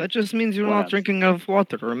young. That But just means you're Whatever. not drinking enough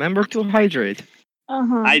water. Remember to hydrate.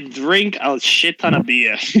 Uh-huh. I drink a shit ton of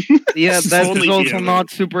beer. Yeah, that Only is also beer. not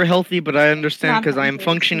super healthy, but I understand Not because I am healthy.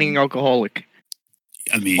 functioning alcoholic.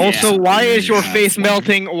 I mean, Also, yeah, why is your half face one.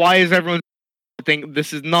 melting? Why is everyone melting?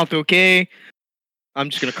 This is not okay. I'm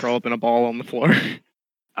just gonna curl up in a ball on the floor.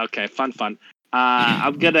 Okay, fun.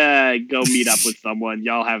 I'm gonna go meet up with someone.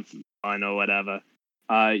 Y'all have fun or whatever.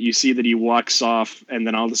 You see that he walks off, and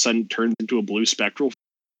then all of a sudden turns into a blue spectral,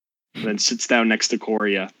 and then sits down next to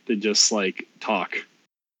Coria to just like talk.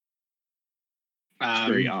 It's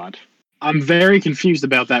very odd. I'm very confused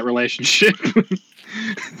about that relationship.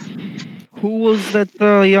 Who was that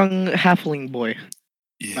young halfling boy?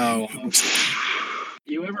 Yeah. Oh,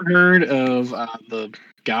 you ever heard of the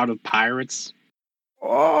God of Pirates?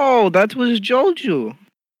 Oh, that was Joju.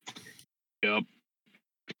 Yep.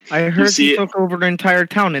 I heard see he it- took over the entire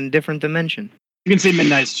town in different dimension. You can see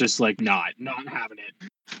Midnight's just like not having it.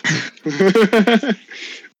 Of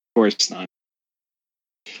course not.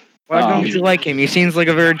 Why don't Um, you like him? He seems like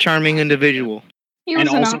a very charming individual. He And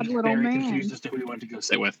was an also odd little very man. confused as to who he went to go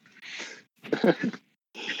sit with.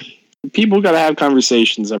 People gotta have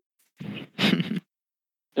conversations.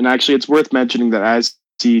 And actually, it's worth mentioning that as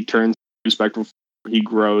he turns to spectral, he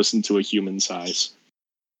grows into a human size.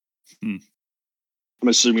 Hmm. I'm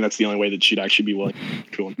assuming that's the only way that she'd actually be willing to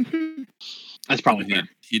kill him. That's probably fair.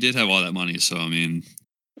 He did have all that money, so I mean,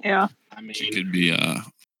 Yeah. I mean, he could be a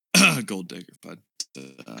gold digger, but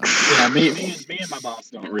yeah, me and my boss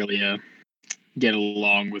don't really get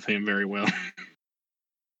along with him very well.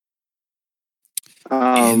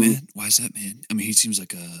 hey, man, why is that, man? I mean, he seems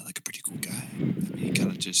like a pretty cool guy. I mean, he kind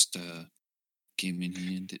of just came in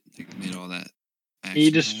here and made all that. He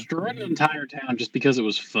action destroyed happen. an entire town just because it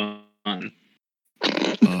was fun.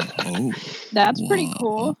 Oh, That's pretty wow.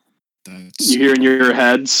 cool. That's You hear in your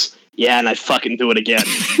heads, yeah, and I fucking do it again.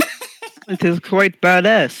 It is quite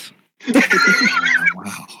badass.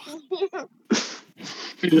 wow.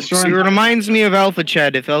 He destroyed It reminds me of Alpha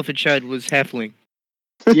Chad if Alpha Chad was halfling.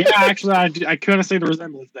 Yeah, actually, I couldn't see the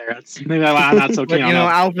resemblance there. That's maybe I'm not so But keen you on know,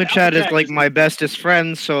 that. Alpha Chad is Chad like is- my bestest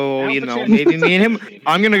friend, so you Alpha know, Chad maybe is- me and him.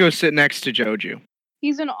 I'm gonna go sit next to Joju.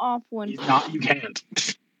 He's an off one. He's not. You can't.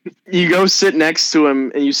 You go sit next to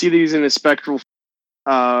him, and you see that he's in a spectral.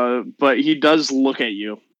 But he does look at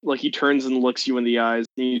you. Like he turns and looks you in the eyes.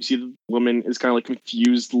 And you see the woman is kind of like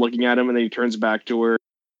confused, looking at him, and then he turns back to her.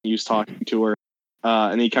 He's talking to her,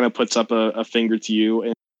 and he kind of puts up a finger to you.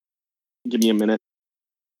 And give me a minute.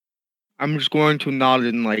 I'm just going to nod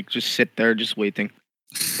and like just sit there, just waiting.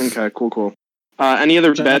 Okay, cool. Any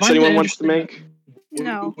other So I bets find it anyone wants to interesting make?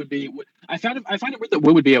 No. Would be. I find it weird that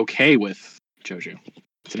Wood would be okay with Jojo,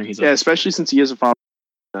 considering he's a. Yeah, especially since he is a father.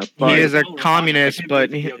 But He is a communist, but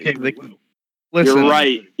he, okay like, with Wu. listen, you're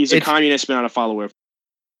right. He's a it's- communist, but not a follower.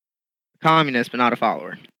 communist, but not a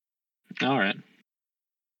follower. All right.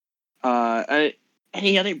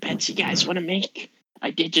 Any other bets you guys want to make?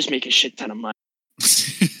 I did just make a shit ton of money.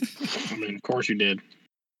 I mean, of course you did.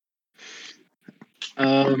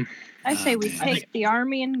 I say Oh, we man. take the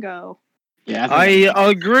army and go. Yeah. I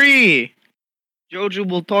agree. Joju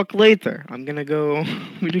will talk later. I'm gonna go.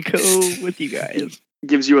 With you guys.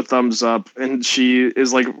 Gives you a thumbs up, and she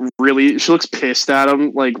is like really. She looks pissed at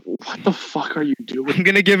him. Like, what the fuck are you doing? I'm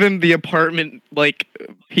gonna give him the apartment like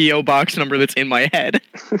PO box number that's in my head.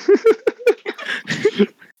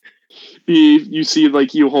 You see,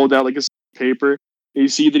 like you hold out like a slip of paper. And you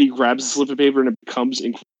see that he grabs the slip of paper, and it becomes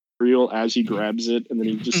real as he grabs it, and then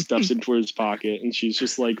he just stuffs it into his pocket, and she's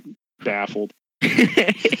just like baffled.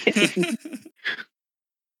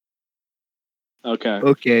 Okay.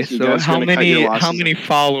 Okay, You so guys how gonna cut your losses? many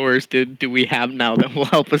followers do we have now that will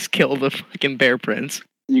help us kill the fucking bear prince?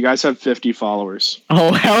 You guys have 50 followers.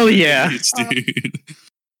 Oh hell yeah! Nice, dude.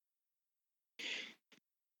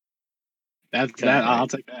 That's that. I'll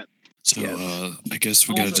take that. So Yes. I guess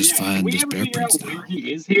we gotta Also, just yeah, find we this ever bear figure out prince where now.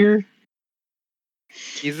 he is here?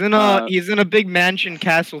 He's in a big mansion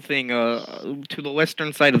castle thing to the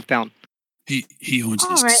western side of town. He owns All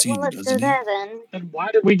this right, casino, well, let's go doesn't he? there then. Then why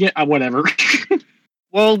did we get whatever?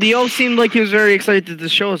 Well, the elf seemed like he was very excited to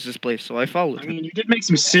show us this place, so I followed I him. mean, you did make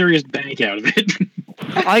some serious bank out of it.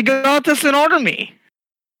 I got us an army.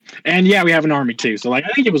 And yeah, we have an army too, so like I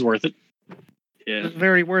think it was worth it. It was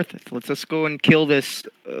very worth it. Let's just go and kill this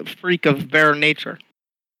freak of bear nature.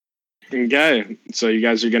 Okay. So you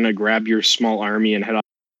guys are gonna grab your small army and head off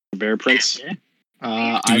to Bear Prince. Yeah. Do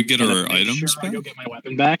we I get gotta our make items sure I go back? get my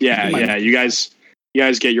weapon back. Yeah, My- yeah. You guys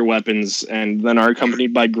get your weapons, and then are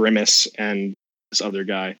accompanied by Grimace and this other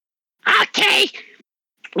guy. Okay,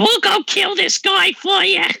 we'll go kill this guy for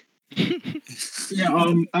you.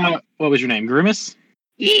 Yeah. What was your name? Grimace.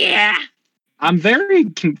 Yeah. I'm very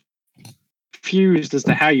confused as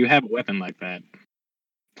to how you have a weapon like that.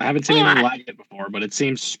 I haven't seen anything like it before, but it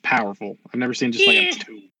seems powerful. I've never seen just like Yeah. a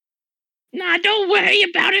tool. Nah, don't worry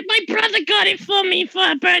about it. My brother got it for me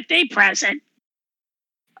for a birthday present.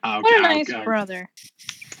 Okay, What a nice okay. brother.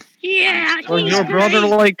 Yeah, Was he's your brother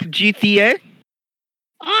great. like GTA?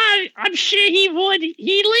 I'm sure he would.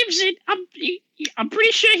 He lives in. I'm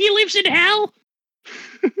pretty sure he lives in hell.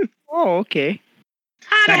 Oh, okay.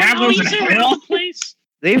 I They don't have know. those He's in around hell? the place.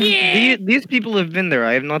 These people have been there.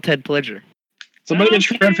 I have not had pleasure. Somebody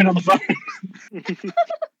get Okay. Shrimpin on the phone.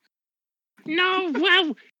 No,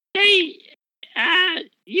 well, hey,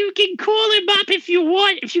 you can call him up if you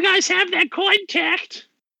want. If you guys have that contact.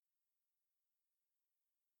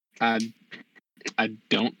 I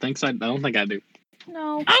don't think so. I don't think I do.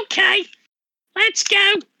 No. Okay, let's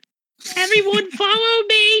go. Everyone, follow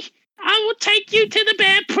me. I will take you to the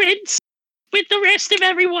Bear Prince with the rest of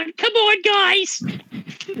everyone. Come on, guys.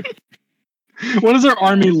 What does our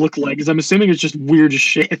army look like? Because I'm assuming it's just weird as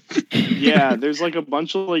shit. Yeah, there's like a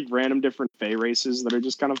bunch of like random different Fey races that are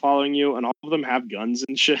just kind of following you, and all of them have guns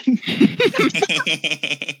and shit.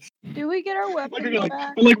 Do we get our weapons like,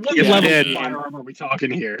 back? what Yeah, level did. of firearm are we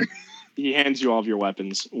talking here? He hands you all of your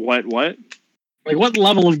weapons. What? Like, what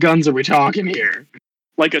level of guns are we talking here?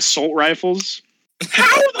 Like assault rifles? How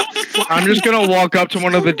the fuck? I'm just gonna walk up to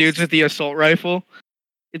one of the dudes with the assault rifle.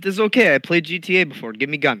 It is okay. I played GTA before. Give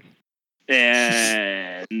me gun.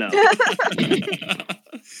 No.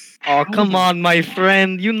 Oh, come on, my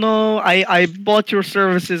friend. You know, I bought your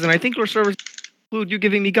services, and I think your services include you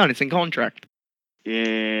giving me gun. It's in contract. Yeah,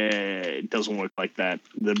 it doesn't work like that.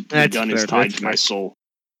 The That's gun is fair, tied that's to my fair. soul.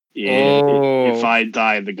 Yeah, Oh. if I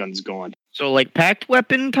die, the gun's gone. So, like, packed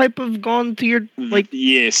weapon type of gone to your, like...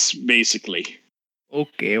 Yes, basically.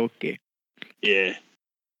 Okay. Yeah.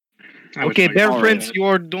 Okay, Bear All Prince, right.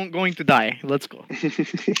 you're going to die. Let's go.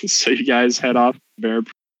 So you guys head off. Bear.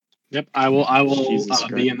 Yep, I will Jesus be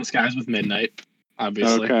Christ. in the skies with Midnight,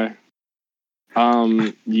 obviously. Okay.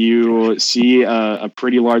 You see a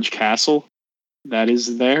pretty large castle that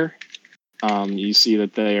is there. You see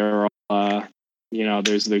that they are,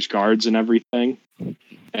 there's guards and everything.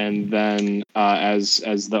 And then as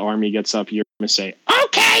the army gets up, you're gonna say,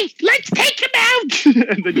 Okay, let's take him out.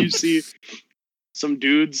 and then you see some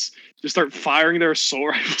dudes just start firing their assault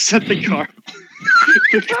rifles at the guard.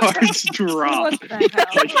 The guards drop, What the hell?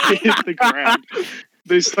 like hit the ground.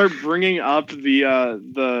 They start bringing up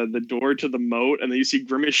the door to the moat, and then you see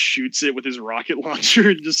Grimace shoots it with his rocket launcher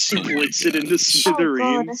and just splits it into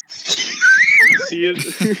smithereens. You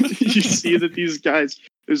see that these guys,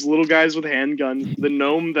 there's little guys with handguns. The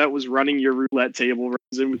gnome that was running your roulette table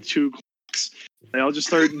runs in with 2 clocks. They all just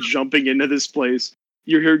start jumping into this place.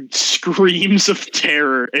 You hear screams of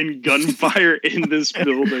terror and gunfire in this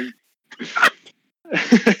building.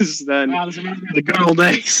 As then Wow, this reminds me of the good old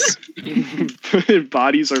days.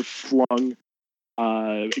 bodies are flung.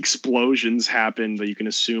 Explosions happen that you can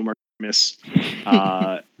assume are miss.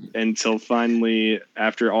 Until finally,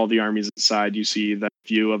 after all the armies inside, you see that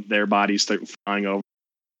few of their bodies start flying over,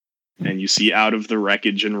 and you see out of the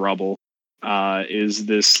wreckage and rubble is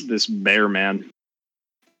this bear man.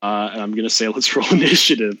 And I'm gonna say, let's roll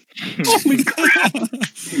initiative. Holy crap!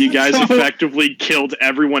 You guys effectively killed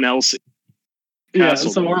everyone else. Yeah,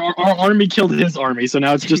 Castle. so our army killed his army, so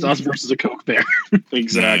now it's just us versus a Coke Bear.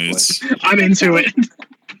 Exactly. Nice. I'm into it.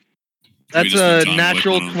 That's just a went John Wick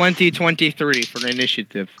natural on 'em. 2023 for the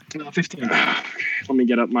initiative. No, 15. Let me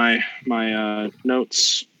get up my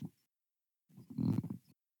notes.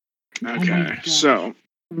 my Okay, God. so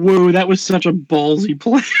Whoa, that was such a ballsy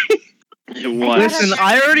play. it was. Listen,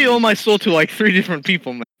 I already owe my soul to like 3 different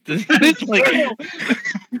people, man. It's like,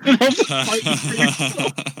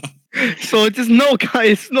 so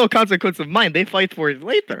it's no consequence of mine. They fight for it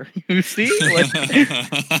later. You see?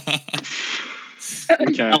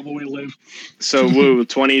 Okay. How will we live? So Woo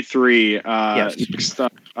 23. Yes. Next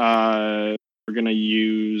up, we're gonna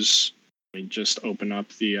use. Let me just open up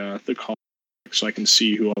the call so I can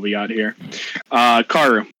see who all we got here.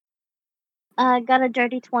 Karu. Got a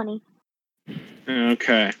dirty 20.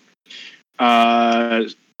 Okay.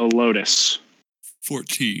 Lotus.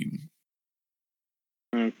 14.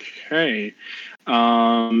 Okay.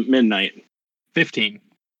 Midnight. 15.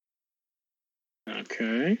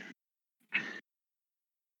 Okay.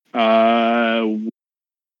 Woo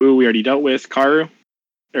we already dealt with. Karu.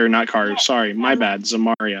 Or not Karu, sorry, my bad.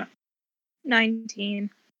 Zamaria. 19.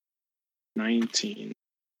 19.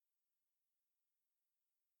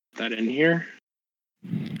 Put that in here.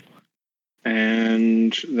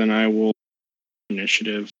 And then I will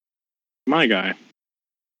initiative my guy.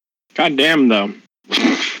 God damn though.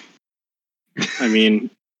 I mean,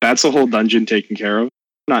 that's a whole dungeon taken care of.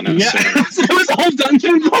 Not Yeah, necessarily. there was a whole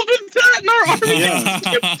dungeon involved in that in our army. Yeah.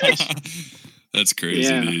 That's crazy,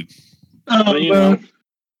 Yeah. dude. Oh, But you well. know,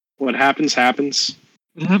 what happens happens.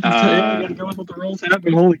 It happens to you gotta go with what the rules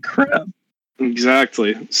happen. Holy crap.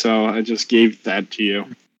 Exactly. So I just gave that to you.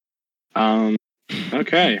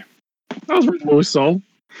 Okay. That was worth Louis' soul.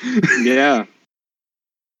 Yeah.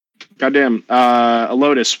 Goddamn.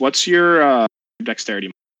 Lotus, what's your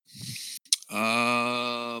dexterity?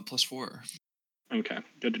 +4. Okay,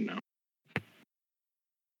 good to know.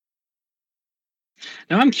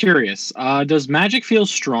 Now I'm curious. Does magic feel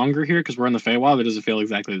stronger here because we're in the Feywild, or does it feel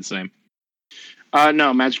exactly the same?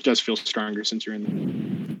 No, magic does feel stronger since you're in there.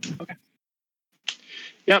 Okay.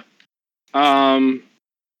 Yep.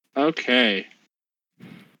 Okay.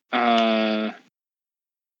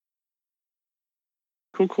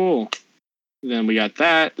 Cool. Then we got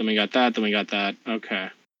that, then we got that, then we got that. Okay.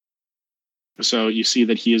 So you see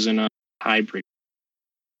that he is in a hybrid.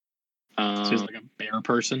 So he's like a bear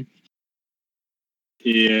person.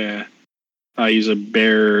 Yeah. He's a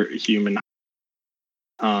bear human.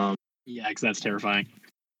 Yeah, because that's terrifying.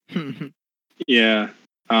 Yeah.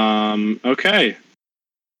 Okay.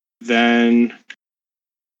 Then,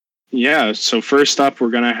 yeah. So first up, we're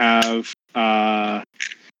gonna have.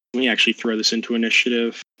 Let me actually throw this into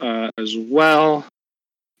initiative as well.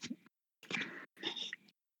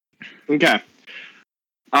 Okay.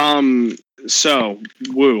 So,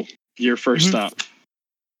 Woo, you're first up.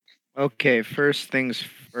 Okay, first things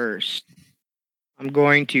first. I'm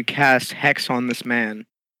going to cast Hex on this man.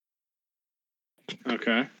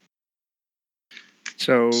 Okay.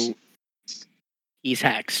 So he's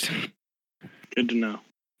hexed. Good to know.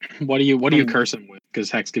 What do you curse him with? Because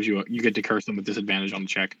Hex gives you you get to curse him with disadvantage on the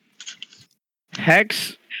check.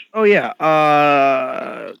 Hex? Oh yeah.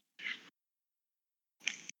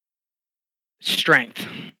 Strength.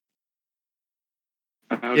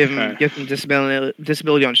 Okay. Give him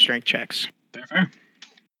disability on strength checks. Fair.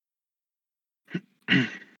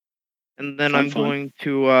 And then Fine, I'm fine. going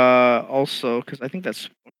to also, because I think that's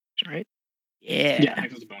right. Yeah,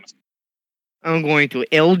 Hex is a bonus. I'm going to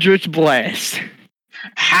Eldritch Blast.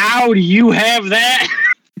 How do you have that?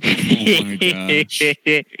 my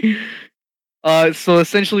gosh. So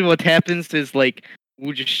essentially, what happens is like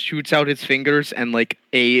Wu just shoots out his fingers, and like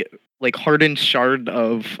a hardened shard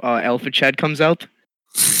of Alpha Chad comes out.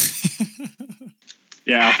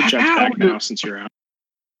 Yeah, Alpha Jet's back now since you're out.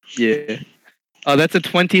 Yeah. That's a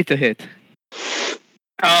 20 to hit.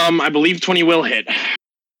 I believe 20 will hit.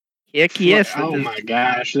 Heck yes. Oh it is. my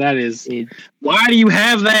gosh, that is. It- Why do you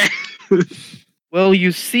have that? Well,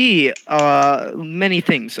 you see, many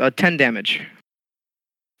things. 10 damage.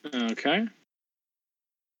 Okay.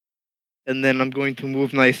 And then I'm going to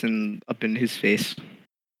move nice and up in his face.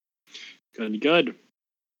 Good.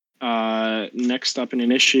 Next up in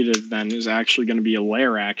initiative then is actually going to be a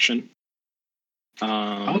lair action.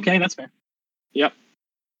 Okay, that's fair. Yep.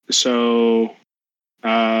 So,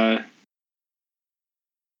 I'm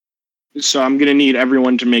going to need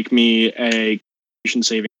everyone to make me a Constitution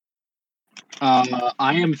saving.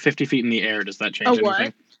 I am 50 feet in the air. Does that change A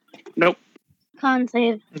anything? what? Nope. Con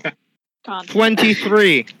save. Con.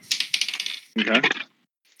 23. Okay.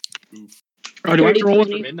 Oh, do I have to roll it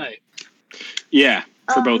for 30. midnight? Yeah,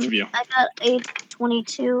 for both of you. I got a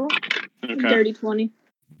 22. Okay. Dirty 20.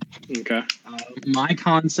 Okay. My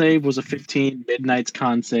con save was a 15. Midnight's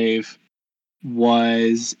con save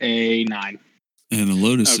was a 9. And a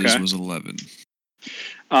Lotus's Okay. was 11.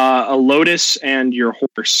 A lotus and your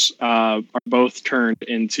horse are both turned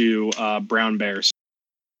into brown bears.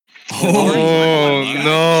 Oh,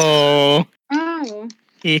 no. Oh.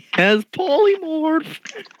 He has polymorph.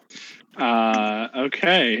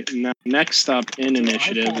 Okay. Now, next up in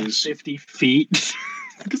initiative I is 50 feet.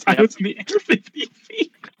 Because I Yep. was in the air 50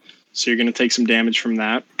 feet. so you're going to take some damage from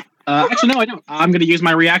that. Actually, no, I don't. I'm going to use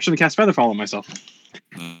my reaction to cast Featherfall on myself.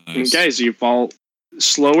 Nice. Okay, so you fall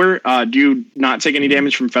slower. Do you not take any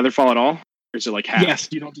damage from Featherfall at all, or is it like half? Yes,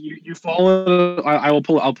 you don't. You follow. I'll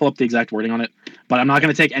pull up the exact wording on it, but I'm not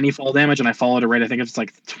going to take any fall damage, and I fall at a rate. I think it's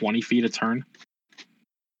like 20 feet a turn.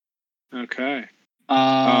 Okay.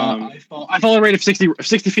 I fall at a rate of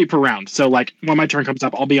 60 feet per round. So like when my turn comes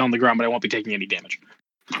up, I'll be on the ground, but I won't be taking any damage.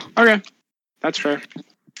 Okay, that's fair.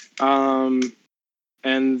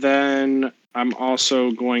 And then I'm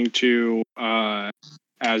also going to,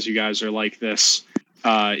 as you guys are like this,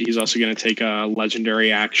 he's also going to take a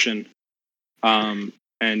legendary action,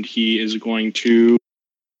 and he is going to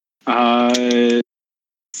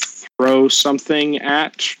throw something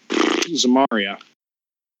at Zamaria.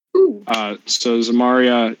 Ooh. So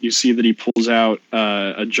Zamaria, you see that he pulls out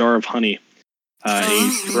a jar of honey. He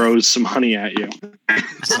throws some honey at you.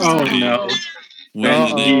 Oh no! Where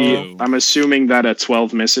did they go? I'm assuming that a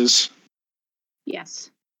 12 misses. Yes.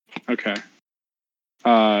 Okay.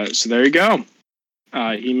 So there you go.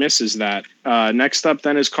 He misses that. Next up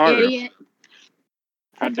then is Carter. Idiot.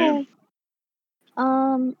 God damn.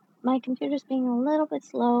 Okay. My computer's being a little bit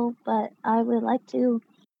slow, but I would like to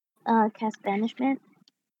cast Banishment.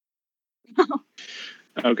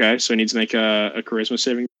 Okay, so he needs to make a charisma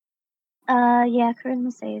saving. Yeah,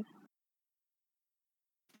 charisma save.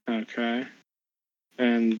 Okay.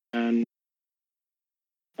 And then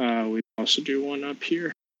we also do one up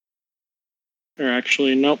here. Or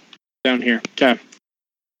actually, nope. Down here. Okay.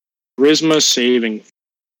 Charisma saving.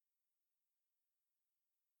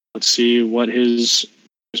 Let's see what his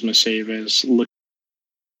charisma save is. Look.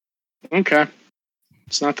 Okay.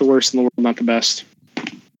 It's not the worst in the world, not the best.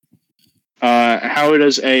 How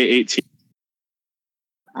does a 18?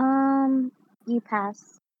 You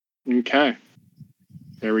pass. Okay.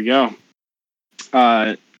 There we go.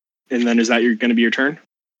 And then is that going to be your turn?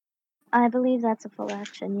 I believe that's a full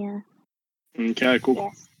action, yeah. Okay, cool.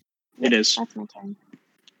 Yes. It is. That's my turn.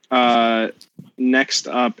 Next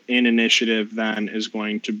up in initiative then is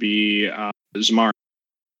going to be Zamar.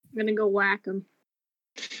 I'm gonna go whack him.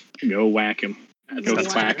 Go whack him. Go Whack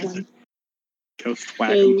thwack. him. Go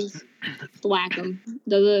thwack him. Whack him.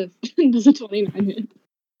 Does a 29 hit?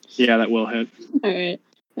 Yeah, that will hit. Alright.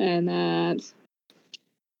 And that's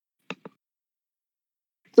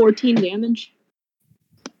 14 damage.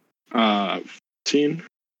 15.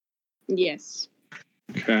 Yes.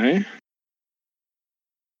 Okay.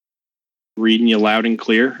 Reading you loud and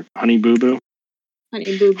clear, Honey Boo Boo.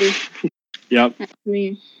 Honey Boo Boo. Yep. That's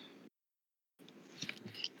me.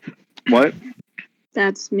 What?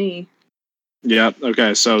 That's me. Yep.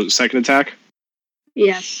 Okay, so second attack.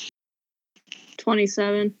 Yes.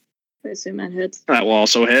 27. I assume that hits. That will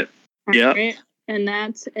also hit. Yep. Alright. And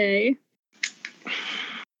that's a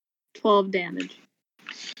 12 damage.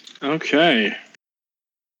 Okay.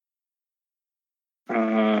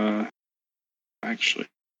 Actually.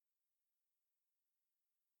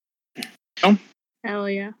 Hell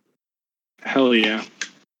yeah. Hell yeah.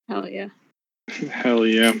 Hell yeah. Hell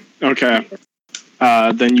yeah. Okay.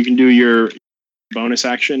 Then you can do your bonus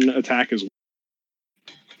action attack as well.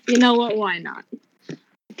 You know what? Why not?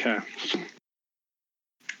 Okay.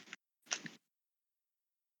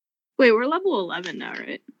 Wait, we're level 11 now,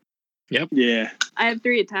 right? Yeah. I have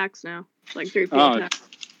 3 attacks now. Like 3 full Oh. attacks.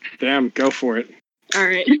 Damn, go for it.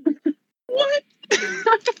 Alright. What?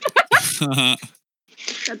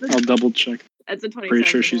 That's I'll double check. a 27. Pretty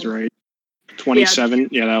sure she's right. 27.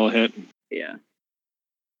 Yeah, that'll hit. Yeah.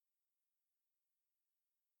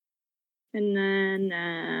 And then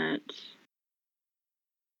that's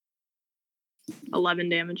 11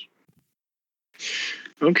 damage.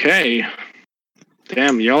 Okay.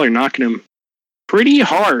 Damn, y'all are knocking him pretty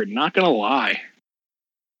hard, not gonna lie.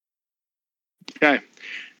 Okay.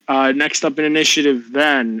 Next up in initiative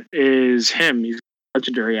then is him. He's a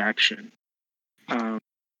legendary action.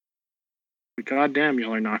 God damn,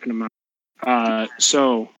 y'all are knocking him out.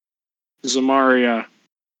 So, Zamaria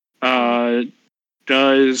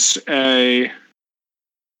does a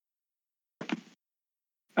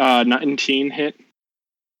 19 hit.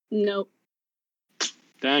 Nope.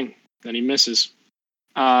 Dang, then he misses.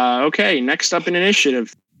 Okay, next up in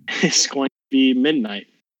initiative is going to be Midnight.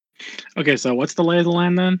 Okay, so what's the lay of the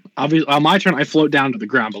land then? Obviously, on my turn, I float down to the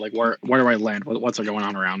ground, but like, where do I land? What's going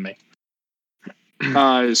on around me?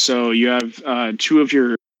 So you have 2 of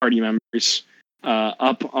your party members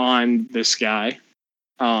up on this guy.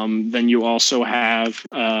 Then you also have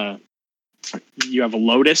a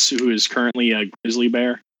Lotus, who is currently a grizzly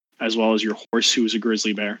bear, as well as your horse, who is a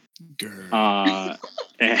grizzly bear.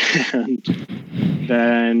 And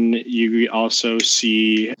then you also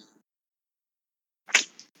see.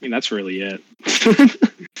 I mean, that's really it.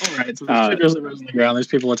 All right, so there's 2 grizzly bears on the ground. There's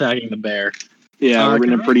people attacking the bear. Yeah, we're in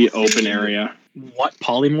can a I pretty see open area. What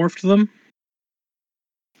polymorphed them?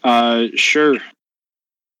 Sure.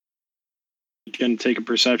 You can take a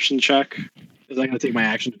perception check. Is that going to take my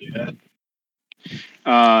action to do that?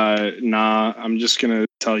 Nah, I'm just gonna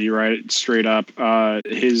tell you right straight up.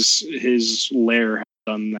 His lair has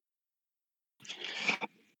done that.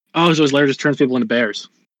 Oh, so his lair just turns people into bears.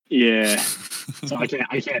 Yeah. So I can't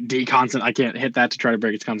I can't hit that to try to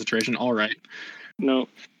break its concentration. All right. No.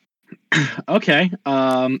 Okay.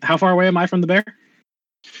 How far away am I from the bear?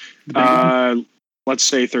 The big one? Let's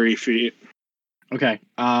say 30 feet. Okay.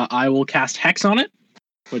 I will cast Hex on it,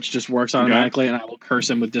 which just works automatically, and I will curse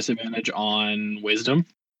him with disadvantage on Wisdom.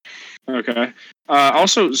 Okay.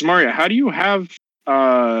 Also, Zamaria, how do you have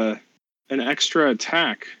an extra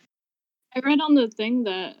attack? I read on the thing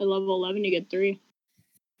that at level 11 you get 3.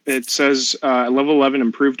 It says level 11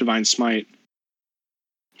 improved Divine Smite.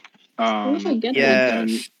 Where did I get Yeah, and-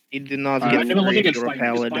 he did not I'm get I'm even looking at for a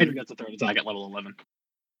Spider. Spider paladin. gets a 3rd attack at level 11.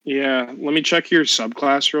 Yeah, let me check your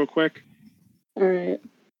subclass real quick. Alright.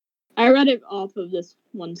 I read it off of this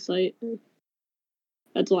one site.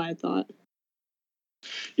 That's why I thought.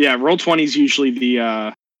 Yeah, Roll20 is usually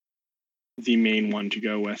the main one to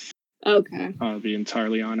go with. Okay. I'll be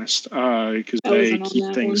entirely honest, because I they wasn't on keep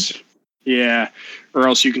that things. Yeah, or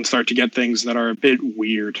else you can start to get things that are a bit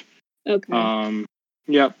weird. Okay.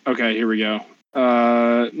 Yep. Okay, here we go.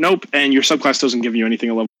 Nope, and your subclass doesn't give you anything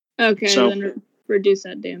at level. Okay, so- then reduce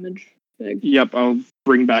that damage. Big. Yep, I'll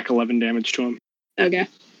bring back 11 damage to him. Okay.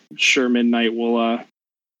 Sure, Midnight will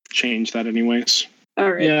change that anyways.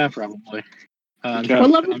 Alright. Yeah, probably. Okay.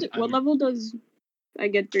 What level does I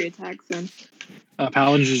get 3 attacks then?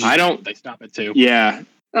 Paladins usually I don't- They stop at 2. Yeah,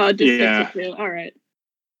 Oh, just Yeah. 62. All right.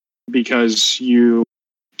 because you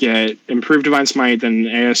get improved divine smite, then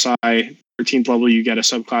ASI 13th level you get a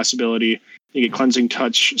subclass ability. You get cleansing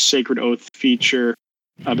touch, sacred oath feature,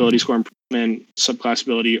 ability score improvement, subclass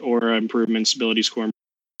ability, aura improvements, ability score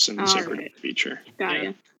improvements, and All sacred right. oath feature. Got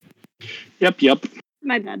ya. Yep.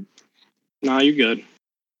 My bad. Nah, you're good.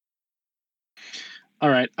 All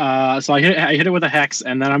right. So I hit it with a hex,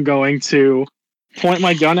 and then I'm going to point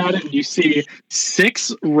my gun at it. And you see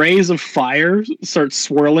 6 rays of fire start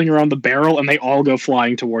swirling around the barrel, and they all go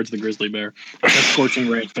flying towards the grizzly bear. That's scorching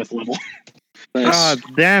ray at 5th level. Nice.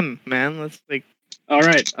 God damn, man. That's like All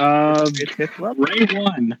right. it's 5th level. Ray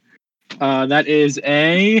 1. That is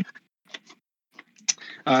a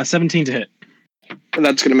 17 to hit.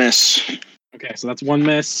 That's gonna miss. Okay, so that's 1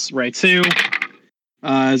 miss. Ray 2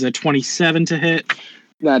 is a 27 to hit.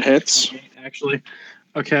 That hits. 28, actually.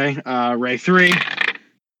 Okay. Ray 3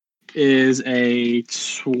 is a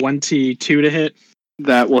 22 to hit.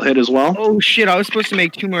 That will hit as well. Oh shit! I was supposed to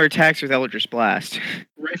make 2 more attacks with Eldritch Blast.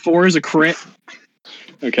 Ray 4 is a crit.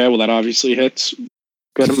 Okay, well that obviously hits.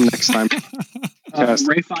 Get him next time. Cast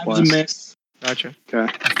Ray 5 plus. is a miss. Gotcha.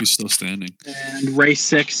 Okay. He's still standing. And Ray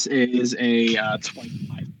 6 is a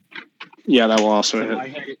 25. Yeah, that will also So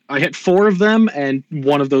hit. I hit 4 of them, and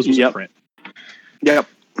one of those was a Yep. crit. Yep.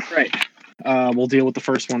 Right. We'll deal with the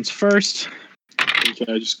first ones first.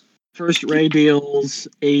 Okay, just First Ray deals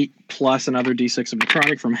 8 plus another d6 of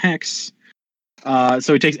necrotic from Hex.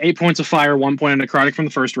 So he takes 8 points of fire, 1 point of necrotic from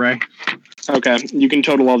the first Ray. okay. You can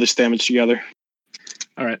total all this damage together.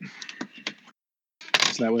 All right.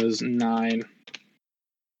 So that was 9.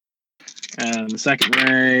 And the second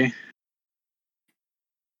Ray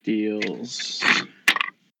deals.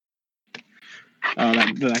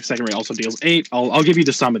 The second Ray also deals 8. I'll give you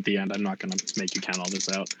the sum at the end. I'm not going to make you count all this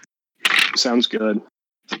out. Sounds good.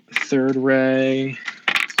 Third Ray.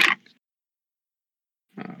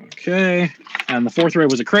 Okay. And the fourth Ray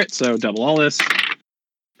was a crit, so double all this.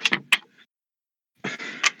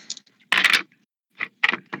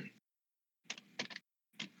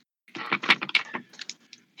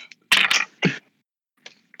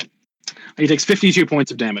 He takes 52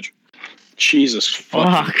 points of damage. Jesus fuck.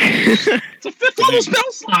 Fuck. It's a 5th level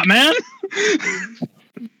spell slot, man!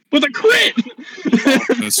 With a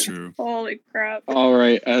crit! That's true. Holy crap. All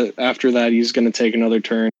right. After that, he's going to take another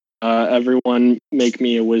turn. Everyone, make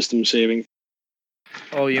me a wisdom saving.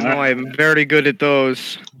 Oh, you know I'm very good at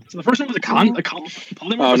those. So the first one was a con.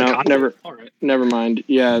 Oh no, never. All right. Never mind.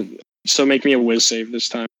 Yeah. So make me a whiz save this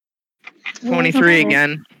time. 23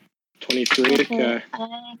 again. 23. Okay.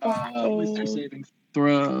 I got Wisdom a saving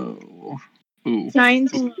throw. Ooh,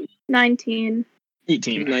 19.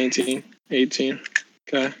 18. 19. 18.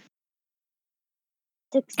 Okay.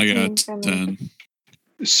 16 I got from me. 10.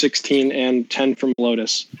 16 and 10 from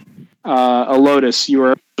Lotus. A Lotus, you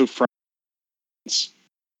are also frightened.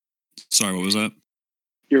 Sorry, what was that?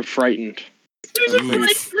 You're frightened. There's a Oof.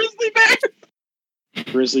 great grizzly bear!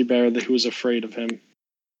 Grizzly bear who was afraid of him.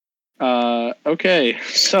 Okay.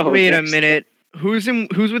 So Wait a next- minute. Who's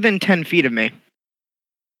within 10 feet of me?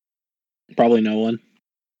 Probably no one.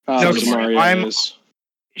 No, Zamaria I'm- is.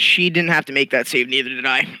 She didn't have to make that save, neither did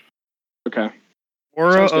I. Okay.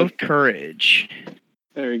 Aura Sounds of Courage.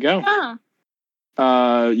 There you go.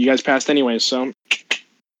 Ah. You guys passed anyway, so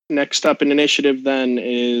next up in initiative then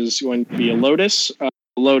is going to be a Lotus.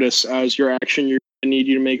 Lotus, as your action, you're going to need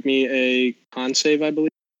you to make me a con save, I believe.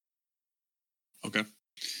 Okay.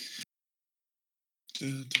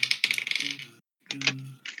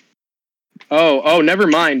 Oh, never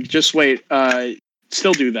mind. Just wait.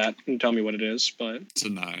 Still do that and tell me what it is, but It's a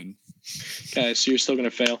 9. okay, so you're still going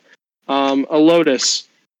to fail. A Lotus.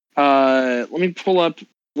 Let me pull up a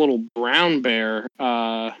little brown bear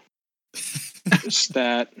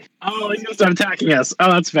stat. Oh, he's gonna start attacking us.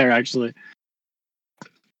 Oh, that's fair, actually.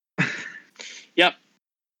 Yep.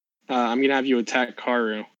 I'm going to have you attack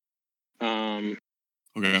Karu.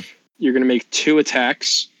 Okay. You're going to make 2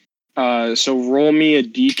 attacks. So roll me a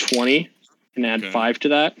d20 and add Okay. 5 to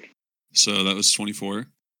that. So that was 24.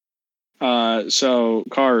 So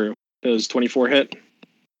Karu, does 24 hit?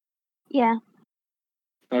 Yeah.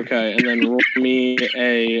 Okay, and then roll me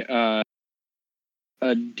a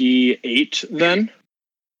d8 then.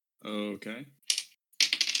 Okay.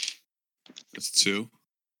 That's 2.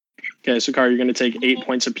 Okay, so Karu, you're going to take 8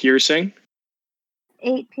 points of piercing.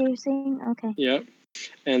 8 piercing. Okay. Yep.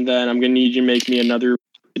 And then I'm going to need you to make me another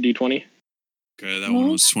d20. Okay, that one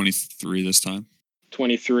was 23 this time.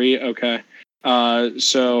 23, okay.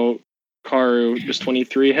 So Karu, does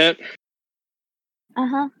 23 hit?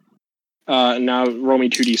 Uh-huh. Now roll me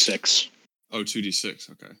 2d6. Oh,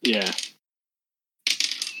 2d6. Okay. Yeah.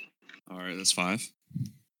 All right, that's 5.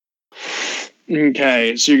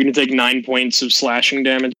 Okay, so you're gonna take 9 points of slashing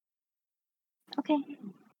damage. Okay.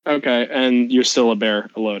 Okay, and you're still a bear,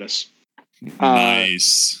 a lotus.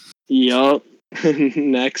 Nice. Yup.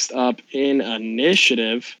 Next up in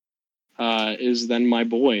initiative is then my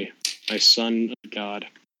boy, my son of God,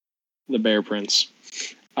 the Bear Prince.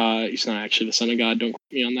 He's not actually the son of God. Don't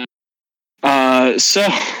quote me on that. So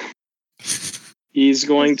he's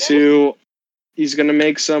going to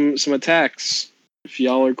make some attacks. If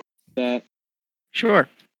y'all are cool with that. Sure.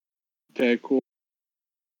 Okay, cool.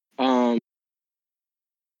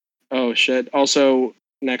 Oh shit. Also,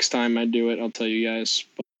 next time I do it, I'll tell you guys.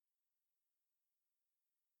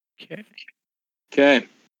 Okay. Okay.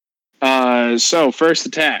 So first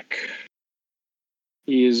attack.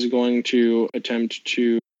 He is going to attempt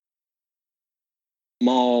to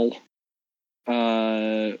maul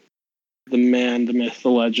the man, the myth, the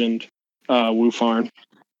legend, Wu Farn.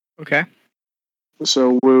 Okay.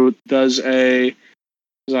 So Wu does a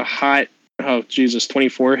hot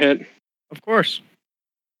 24 hit. Of course.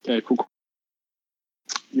 Okay, cool.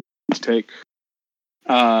 You take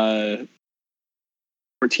 14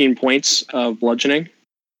 points of bludgeoning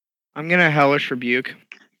I'm gonna Hellish Rebuke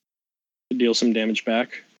to deal some damage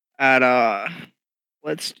back. at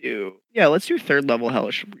let's do 3rd level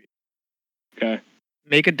Hellish Rebuke. Okay.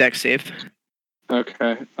 Make a dex save.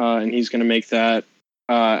 Okay. And he's gonna make that.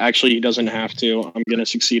 Actually, he doesn't have to. I'm gonna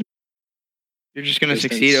succeed. You're just gonna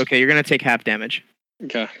Distance. succeed. Okay, you're gonna take half damage.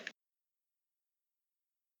 Okay.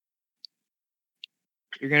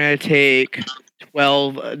 You're gonna take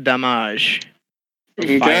 12 damage. From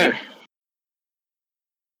Okay. fire.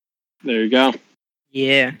 There you go.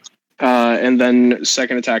 Yeah. And then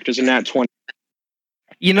second attack does a nat 20.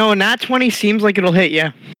 You know, nat 20 seems like it'll hit.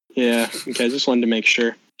 Yeah. Yeah. Okay. Just wanted to make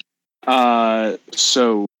sure.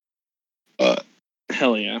 So.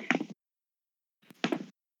 Hell yeah.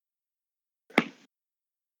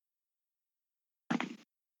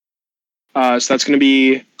 So that's going to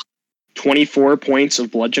be 24 points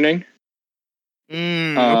of bludgeoning.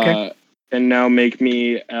 Okay. And now make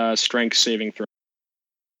me a strength saving throw.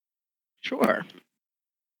 Sure.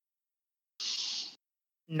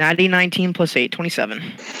 19 plus 8, 27.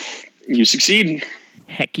 You succeed.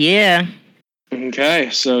 Heck yeah. Okay,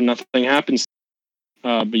 so nothing happens.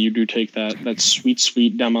 But you do take that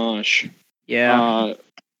sweet damage. Yeah.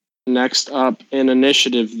 Next up in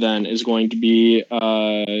initiative then is going to be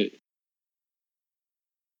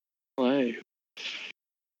play.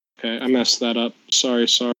 Okay, I messed that up. Sorry.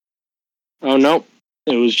 Oh no.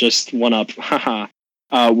 It was just one up. Haha.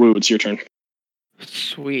 Wu, it's your turn.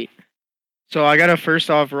 Sweet. So I gotta first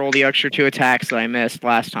off roll the extra 2 attacks that I missed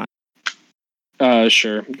last time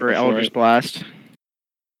Sure. for Go for Eldritch it. Blast.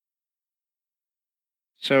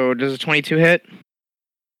 So does a 22 hit?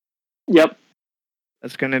 Yep.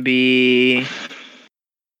 That's gonna be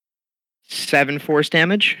 7 force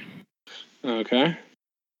damage. Okay.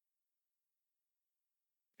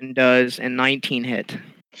 And does a 19 hit.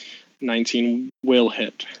 19 will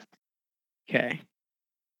hit. Okay.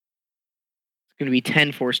 It's gonna be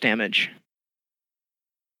 10 force damage.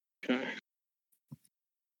 Okay.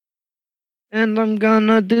 And I'm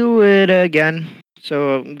gonna do it again.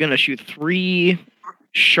 So I'm gonna shoot 3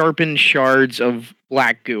 sharpened shards of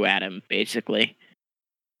black goo at him, basically.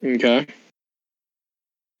 Okay.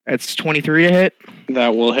 That's 23 to hit.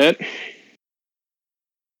 That will hit.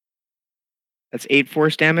 That's 8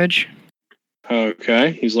 force damage.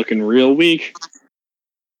 Okay. He's looking real weak.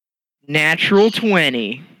 Natural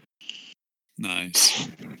 20. Nice.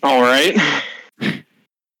 All right.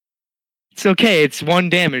 It's okay, it's 1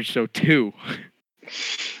 damage, so 2.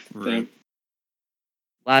 Right.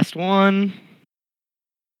 Last one.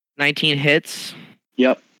 19 hits.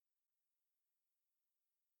 Yep.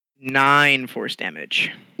 9 force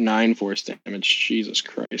damage. 9 force damage. Jesus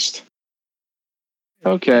Christ.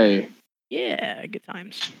 Okay. Yeah, good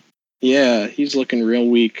times. Yeah, he's looking real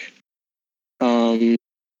weak.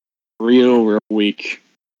 Real weak.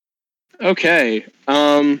 Okay.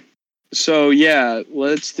 So yeah,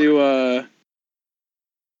 let's do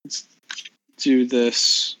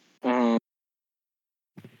this.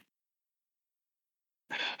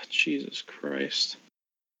 Jesus Christ.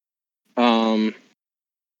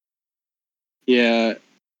 Yeah.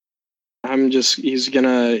 He's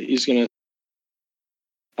gonna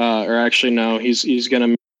or actually no, he's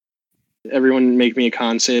gonna everyone make me a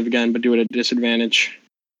con save again, but do it at disadvantage.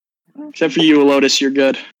 Except for you, Lotus, you're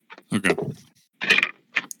good. Okay.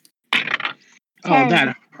 Oh,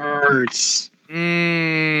 that hurts.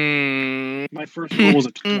 Mm, My first roll was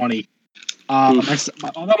a 20.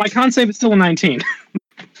 Although my con save is still a 19.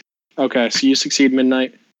 Okay, so you succeed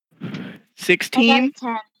midnight. I 16.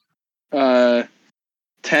 got a 10.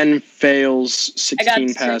 10 fails, I got 16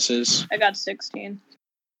 six. passes. I got 16.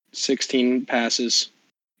 16 passes.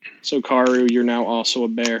 So Karu, you're now also a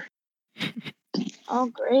bear. Oh,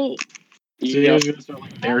 great. So you Yep. guys gonna start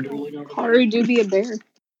like bear dueling over there? Haru do be a bear.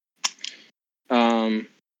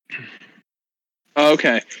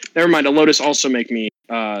 Okay. Never mind. A Lotus also make me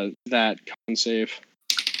that con save.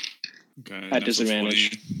 Okay. At natural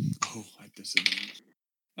disadvantage. 20. Oh, at disadvantage.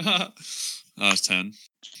 It's 10.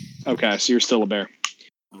 Okay, so you're still a bear.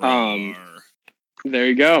 Roar. There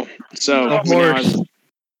you go. So The we now horse.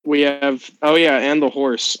 we have. Oh yeah, and the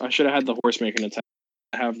horse. I should have had the horse make an attack.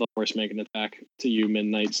 Have the horse make an attack to you,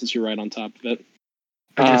 Midnight, since you're right on top of it.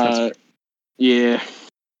 I guess that's Yeah.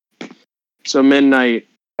 So Midnight,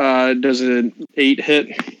 does an 8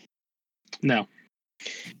 hit? no.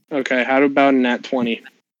 Okay. How about a nat 20?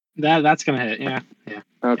 That's gonna hit. Yeah.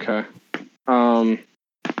 Okay.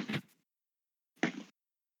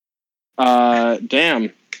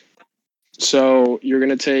 Damn. So you're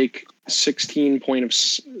gonna take 16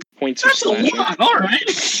 points of slashing. All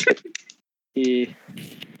right. Yeah.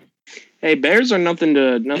 Hey, bears are nothing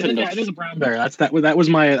to. Yeah, it is a brown bear. That was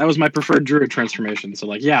my preferred druid transformation. So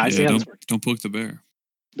like, yeah, I see how this works. Don't poke the bear.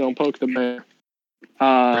 Don't poke the bear.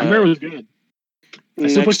 Brown bear was good. I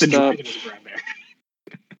still push the next up, dragon as a brown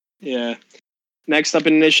bear. yeah. Next up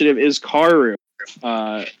in initiative is Karu.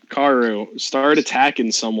 Karu, start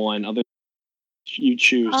attacking someone. Other you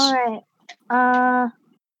choose. Alright.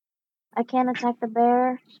 I can't attack the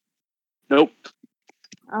bear. Nope.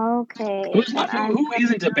 Okay. Who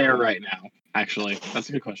isn't a bear right now? Actually, that's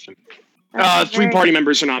a good question. That's a 3 very- party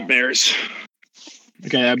members are not bears.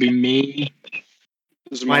 Okay, that'd be me.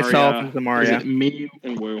 Myself Zamaria and Is Zamaria. it me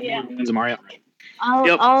and Woo. Yeah. and Zamaria?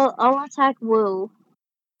 Yep. I'll attack Woo.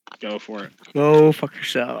 Go for it. Go fuck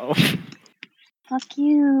yourself. Fuck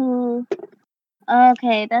you.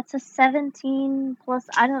 Okay, that's a 17 plus.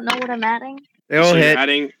 I don't know what I'm adding. They all So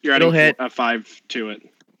hit. You're It'll adding hit. a 5 to it.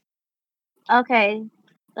 Okay,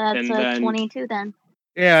 that's And a then- 22 then.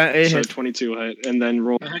 Yeah, it So hit. 22 hit, and then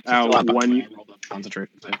roll I out rolled one.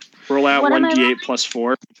 concentration save. Roll out What am I 1d8 rolling? plus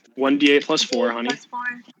 4. 1d8 plus 4, honey. Plus 4.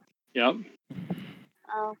 Yep.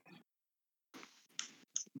 Oh.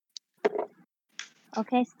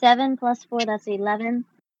 Okay, 7 plus 4, that's 11.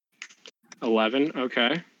 11.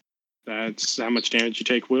 Okay. That's how much damage you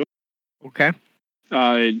take, Woo. Okay.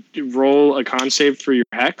 Roll a con save for your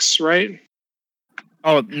hex, right?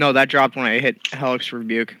 Oh no, that dropped when I hit Helix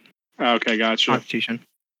Rebuke. Okay, gotcha. Constitution.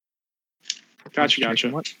 Gotcha.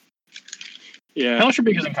 What? Yeah. Hellish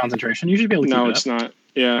Rebuke is in concentration. You should be able to keep No, it it's up. not.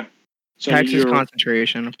 Yeah. So Hex is you're-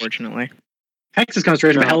 concentration, unfortunately. Hex is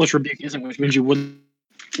concentration, but No. Hellish Rebuke isn't, which means you wouldn't.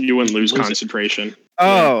 you wouldn't lose Lose it. concentration.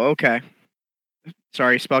 Oh, okay.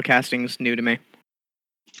 Sorry, spellcasting's new to me.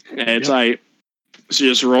 Yeah, it's Yep. alright. So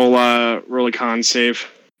just roll a con save.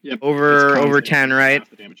 Yep. Over It's over concentration, 10, right? half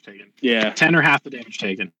the damage taken. Yeah. 10 or half the damage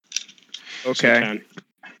taken. so Okay, 10.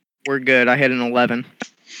 we're good. I hit an 11.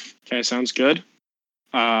 Okay, sounds good.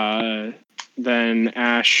 Then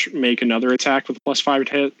Ash, make another attack with plus 5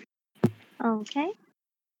 to hit. Okay.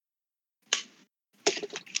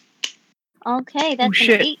 Okay, that's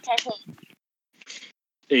shit. an 8 to hit.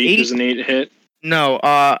 8 is an 8 hit. No,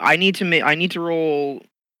 I need to roll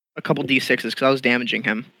a couple d6s because I was damaging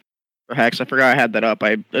him for Hex. I forgot I had that up.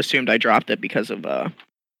 I assumed I dropped it because of Yeah,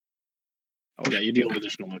 you deal with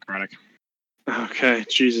additional necrotic. Okay,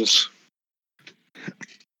 Jesus.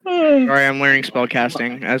 Sorry, I'm learning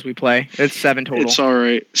spellcasting as we play. It's 7 total. It's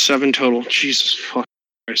alright. 7 total. Jesus fuck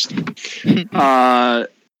Christ.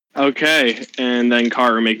 Okay, and then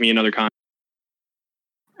Karu, make me another con.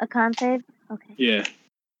 A con save? Okay. Yeah,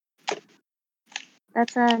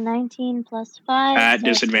 That's a 19 plus 5. at so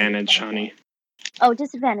it's disadvantage, 25. honey. Oh,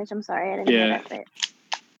 disadvantage. I'm sorry. I didn't Yeah. know that bit.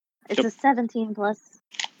 It's Yep. a 17 plus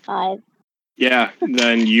 5. Yeah,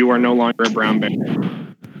 then you are no longer a brown bear.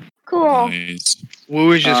 Cool. Nice.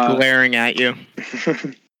 Woo is just Uh, glaring at you.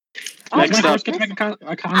 Next My up- horse can make a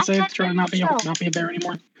con save to try to not be a bear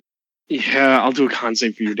anymore. Yeah, I'll do a con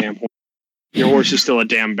save for your damn horse. Your horse is still a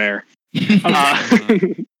damn bear.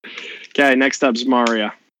 Okay, next up's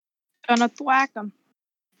Maria. Gonna thwack him.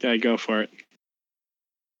 Okay, go for it.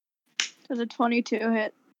 Does a 22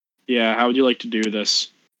 hit? Yeah, how would you like to do this?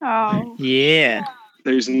 Oh, Yeah.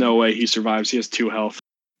 There's no way he survives. He has 2 health.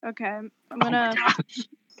 okay. I'm Oh my gonna. gosh.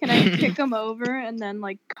 Can I kick him over and then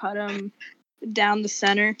like cut him down the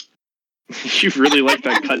center? You really like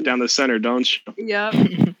that cut down the center, don't you? Yep.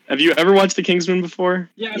 Have you ever watched The Kingsman before?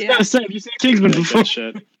 Yeah, I was Yeah. about to say, have you seen Kingsman Like before? that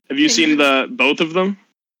shit. Have you seen both of them?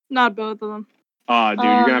 Not both of them. Dude, you're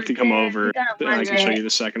gonna have to come dude, over you gotta and I watch can show it. you the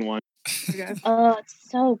second one. Oh, it's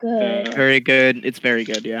so good. Yeah. Very good. It's very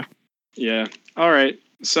good. Yeah. Yeah. All right.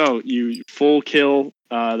 So you full kill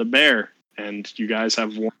the bear, and you guys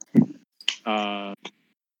have one. No.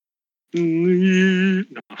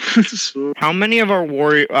 How many of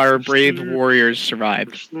our brave warriors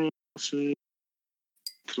survived?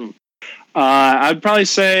 I'd probably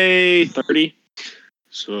say 30.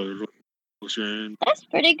 So That's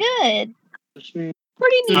pretty good.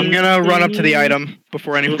 I'm gonna run up to the item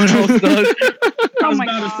before anyone else does. I was my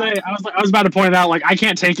about God. to say, I was about to point it out, like, I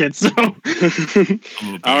can't take it, so.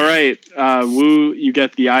 All right, Woo, you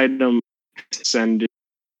get the item. Send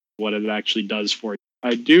what it actually does for you.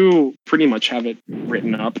 I do pretty much have it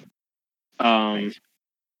written up. Right,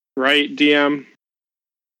 DM?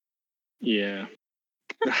 Yeah.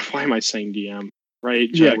 Why am I saying DM? Right,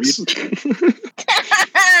 Yeah, Jax?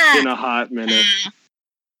 In a hot minute.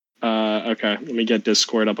 Okay, let me get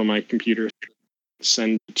Discord up on my computer.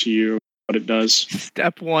 Send it to you what it does.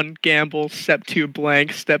 Step 1, gamble. Step 2,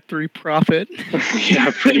 blank. Step 3, profit.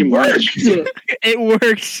 Yeah, pretty much. It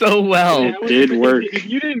worked so well. It did work. If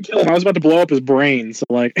you didn't kill him, I was about to blow up his brain, so,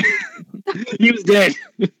 like, he was dead.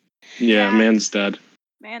 Yeah, man's dead.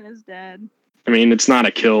 Man is dead. I mean, it's not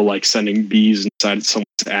a kill like sending bees inside someone's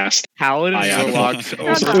ass. Paladin Yeah. Warlock's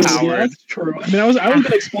Yeah, overpowered. that's true. I mean, I was gonna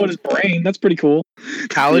explode his brain. That's pretty cool.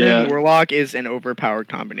 Paladin Yeah. Warlock is an overpowered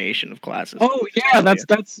combination of classes. Oh yeah,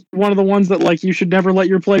 that's one of the ones that like you should never let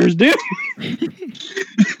your players do.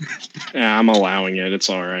 Yeah, I'm allowing it.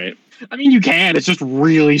 It's all right. I mean, you can. It's just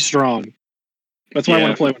really strong. That's why I Yeah.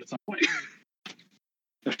 want to play when it's on point.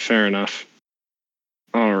 Fair enough.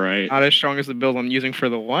 All right. Not as strong as the build I'm using for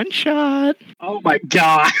the one shot. Oh my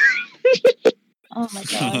god. Oh my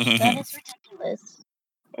gosh, that is ridiculous.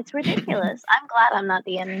 It's ridiculous. I'm glad I'm not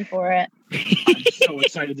DMing for it. I'm so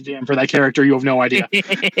excited to jam for that character. You have no idea.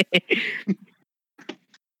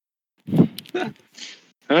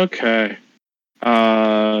 Okay.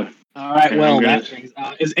 All right. Okay, Well, I'm that brings,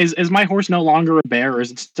 is my horse no longer a bear, or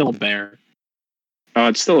is it still a bear?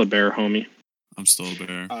 It's still a bear, homie. I'm still a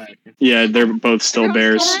bear. All right. Yeah, they're both still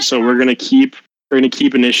bears. So we're gonna keep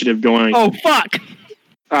initiative going. Oh fuck! Can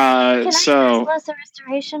I So cast Lesser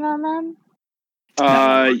Restoration on them?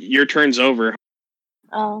 your turn's over.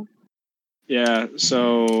 Oh, Yeah.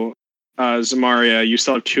 So Zamaria, you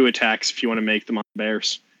still have 2 attacks if you want to make them on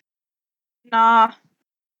bears. Nah,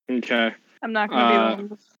 Okay. I'm not gonna be the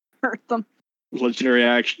one to hurt them.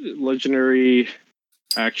 Legendary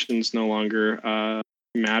actions no longer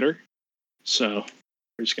matter. So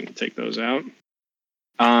we're just gonna take those out.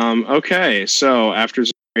 Okay, so after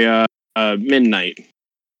Zarya, midnight.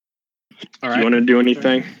 All Do right. you want to do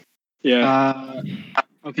anything? Yeah.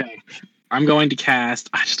 Okay. I'm going to cast.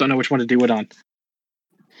 I just don't know which one to do it on.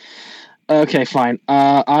 Okay, fine.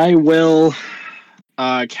 I will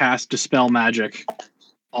cast Dispel Magic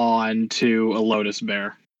onto a Lotus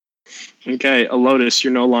Bear. Okay, Elotus,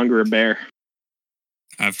 you're no longer a bear.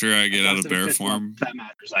 After I get out of Casted at bear 5th level. form, That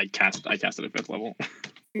matters. I cast it at 5th level.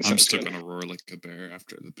 I'm still gonna roar like a bear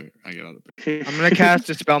after the bear. I get out of bear. I'm gonna cast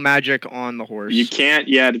Dispel Magic on the horse. You can't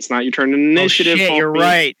yet. It's not your turn. Initiative. Oh, shit, you're homie.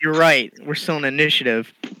 right. You're right. We're still in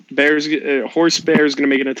initiative. Horse bear is gonna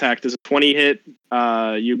make an attack. Does a 20 hit?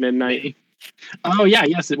 You midnight. Oh yeah,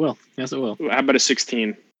 yes it will. Yes it will. How about a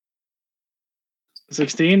 16?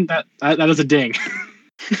 16. That is a ding.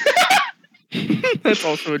 That's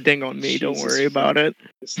also a ding on me. Don't Jesus worry about it.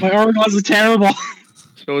 My armor class is terrible.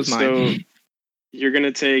 So is mine. So you're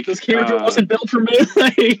gonna take. This character wasn't built for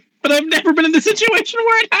melee, but I've never been in the situation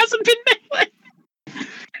where it hasn't been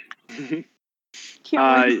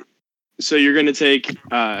melee. So you're gonna take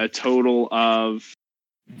a total of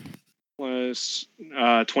plus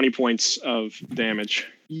 20 points of damage.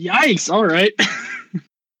 Yikes! All right.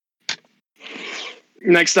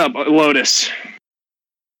 Next up, Lotus.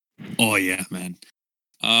 Oh yeah, man.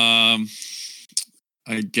 I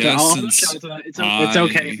Yeah, guess I'll since shout to that. It's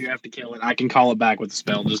okay if you have to kill it. I can call it back with the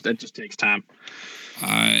spell. It just takes time.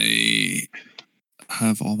 I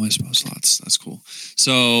have all my spell slots. That's cool.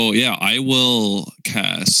 So yeah, I will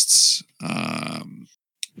cast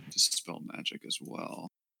Dispel Magic as well.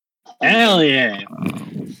 Hell yeah!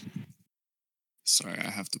 Sorry, I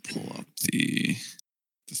have to pull up the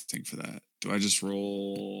thing for that. Do I just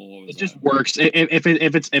roll? It just works. If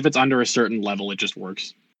it's under a certain level, it just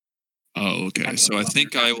works. Oh, okay. So I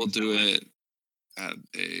think I will do it at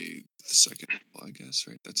a second level, I guess,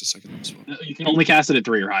 right? That's a second level spell. You can only cast it at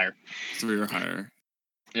 3 or higher. 3 or higher.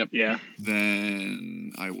 Yeah.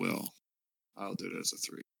 Then I'll do it as a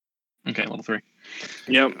 3. Okay, level 3.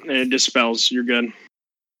 Yep. And it dispels. You're good.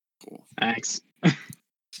 Cool. Thanks.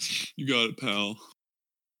 You got it, pal.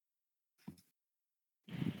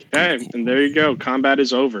 Okay, and there you go. Combat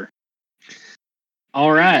is over.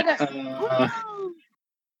 All right.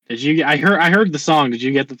 Did you? I heard the song. Did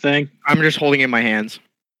you get the thing? I'm just holding it in my hands.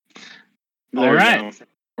 There All you right. go.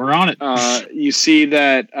 We're on it. You see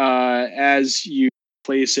that as you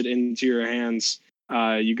place it into your hands,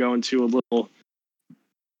 you go into a little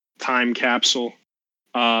time capsule,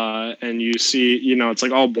 and you see, it's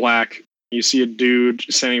like all black. You see a dude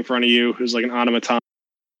standing in front of you who's like an automaton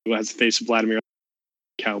who has the face of Vladimir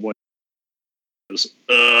Cowboy. Goes,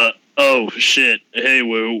 oh shit! Hey,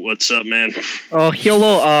 Woo, what's up, man? Oh,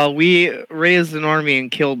 hello. We raised an army and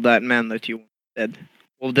killed that man that you wanted dead.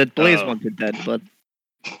 Well, that Blaze wanted dead, but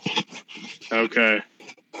Okay.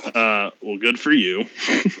 Well, good for you.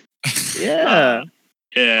 yeah.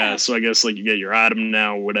 Yeah, so I guess like you get your item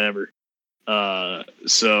now, or whatever.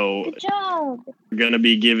 So Good job. we're gonna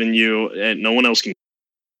be giving you, and no one else can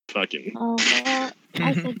fucking. Oh, well,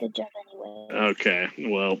 I said good job anyway. Okay,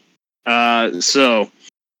 well, so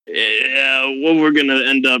what we're gonna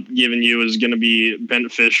end up giving you is gonna be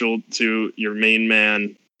beneficial to your main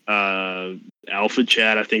man, Alpha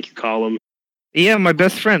Chad, I think you call him. Yeah, my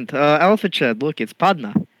best friend, Alpha Chad. Look, it's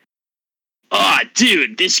Padna. Oh,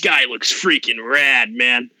 dude, this guy looks freaking rad,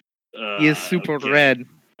 man. He is super okay. red.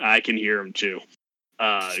 I can hear him too.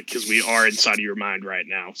 Because we are inside of your mind right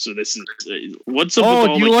now. So this is what's up with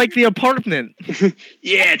Oh, all do you like the apartment?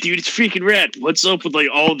 Yeah, dude, it's freaking red. What's up with like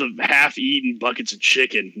all the half-eaten buckets of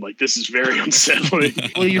chicken? Like this is very unsettling.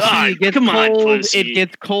 Well, you see, it gets come on, cold. pussy. It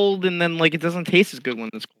gets cold, and then like it doesn't taste as good when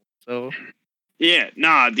it's cold. So Yeah,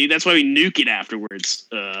 nah, dude, that's why we nuke it afterwards.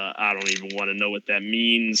 I don't even want to know what that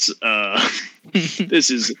means. This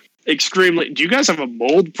is extremely. Do you guys have a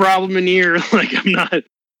mold problem in here? Like I'm not.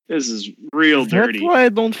 This is real dirty. That's why I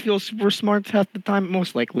don't feel super smart half the time.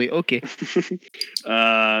 Most likely, okay.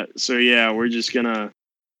 So yeah, we're gonna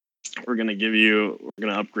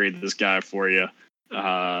upgrade this guy for you.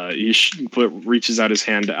 He reaches out his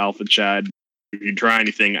hand to Alpha Chad. If you try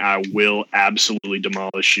anything, I will absolutely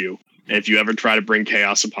demolish you. And if you ever try to bring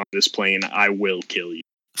chaos upon this plane, I will kill you.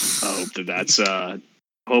 I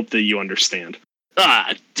hope that you understand.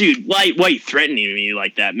 Dude, why you threatening me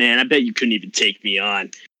like that, man? I bet you couldn't even take me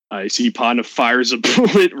on. I see Padna fires a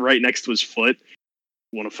bullet right next to his foot.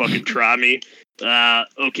 Want to fucking try me?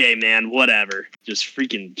 Okay, man, whatever. Just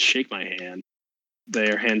freaking shake my hand.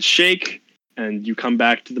 Their hands shake, and you come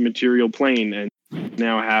back to the material plane, and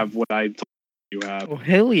now have what I told you have. Oh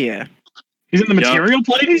hell yeah! He's in the material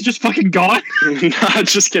plane. He's just fucking gone. No,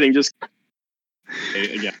 just kidding. Just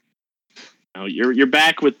again. No, you're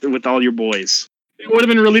back with all your boys. It would have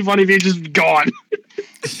been really funny if he had just gone.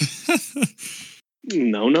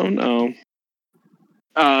 No.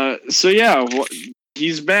 So yeah,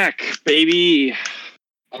 he's back, baby.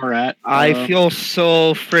 All right. I feel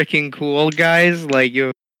so freaking cool, guys. Like you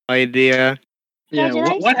have no idea. Yeah.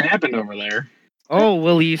 What happened over there? Oh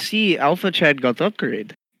well, you see, Alpha Chad got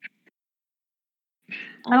upgrade.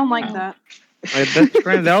 I don't like that. My best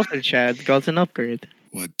friend Alpha Chad got an upgrade.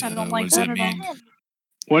 What I don't what like does that that at mean?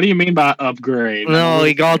 What do you mean by upgrade? No,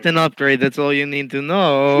 he got an upgrade. That's all you need to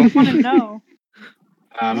know. I want to know.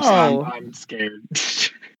 I'm scared.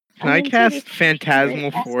 Can I cast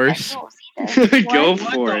Phantasmal Force? Go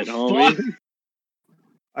What? for it, homie.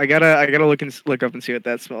 I gotta look up and see what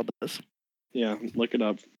that spell does. Yeah, look it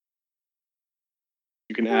up.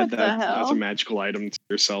 You can What add the that as a hell? magical item to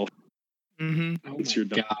yourself. Mm-hmm. Oh It's my your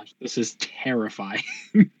dog. gosh, this is terrifying.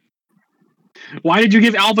 Why did you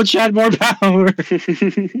give Alpha Chad more power?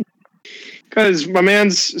 Because my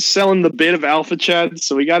man's selling the bit of Alpha Chad,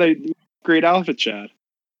 so we gotta upgrade Alpha Chad.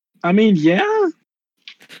 I mean, yeah.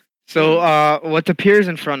 So, what appears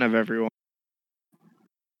in front of everyone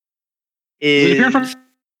Does it appear in is front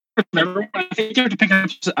of everyone? I think you have to pick up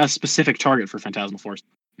a specific target for Phantasmal Force.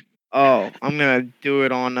 I'm gonna do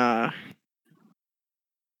it on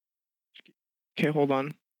Okay, hold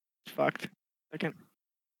on. It's fucked. Second.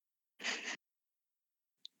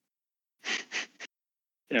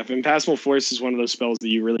 Yeah, Phantasmal Force is one of those spells that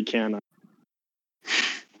you really can.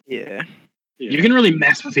 Yeah. Yeah. You can really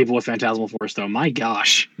mess with people with Phantasmal Force, though. My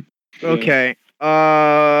gosh. Okay.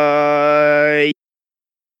 I'm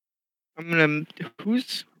gonna.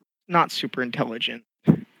 Who's not super intelligent?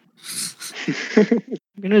 I'm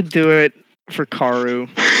gonna do it for Karu.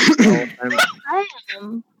 I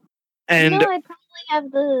am. And No, I probably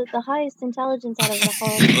have the highest intelligence out of the whole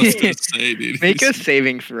I was group. gonna say, dude. make a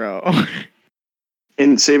saving throw.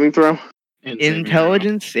 In saving throw?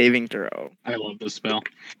 Intelligence saving throw. I love this spell.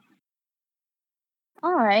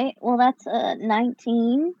 All right. Well, that's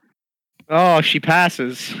 19. Oh, she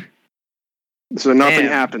passes. So nothing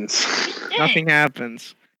Damn. happens. Nothing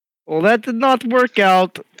happens. Well, that did not work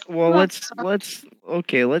out Well,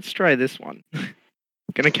 let's try this one.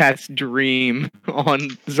 Gonna cast Dream on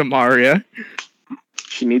Zamaria.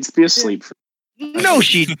 She needs to be asleep. No,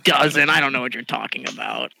 she doesn't. I don't know what you're talking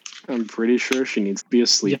about. I'm pretty sure she needs to be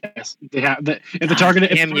asleep. Yes, if the target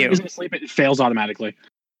Damn you. isn't asleep, it fails automatically.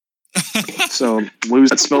 So lose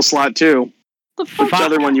that spell slot too. The fuck? Which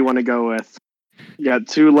other one you want to go with? You got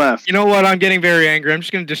 2 left. You know what? I'm getting very angry. I'm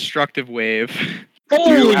just gonna Destructive Wave. Do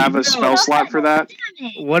you have a spell slot for that?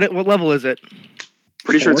 What level is it?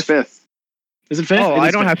 Pretty sure it's 5th. Is it 5th? Oh, It I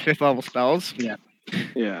is don't 5th. have 5th level spells.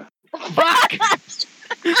 Yeah. Fuck!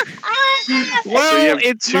 Well, you have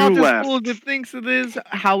it's 2 not left. as cool as it thinks it is.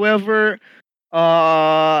 However,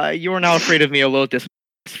 you're now afraid of me, a Lotus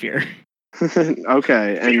Sphere.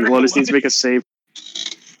 Okay, and Lotus needs to make a save.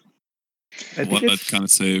 I think What it's kind of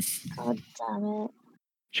save? God damn it.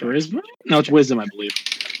 Charisma? No, it's wisdom, I believe.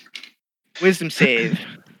 Wisdom save.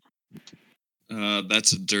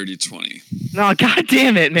 That's a dirty 20. No, god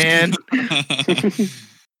damn it, man.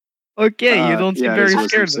 Okay, you don't seem yeah, it very is wisdom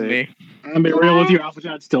scared of save. me. I'm gonna be real with you, Alpha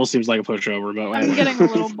Chat still seems like a pushover, but I'm whatever. getting a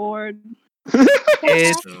little bored.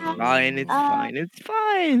 It's So- fine, it's fine, it's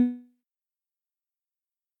fine.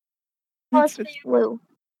 Cause Woo.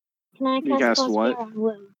 Can I You cast cast what? Cause Fear on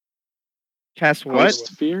Woo? Cast what? Ghost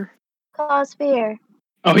Sphere? Cause Fear.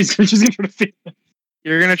 Oh, he's just gonna try to feel.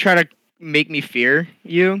 You're gonna try to make me fear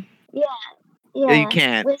you? Yeah. You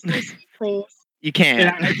can't. Wisdom save, please. You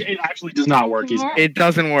can't. It actually does not work. He's It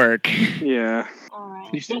doesn't work. Yeah.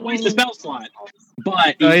 Alright. You still waste the spell slot.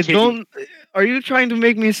 But he I can't- don't. Are you trying to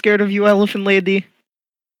make me scared of you, Elephant Lady?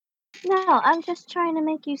 No, I'm just trying to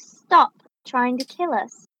make you stop trying to kill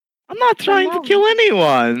us. I'm not trying to no. kill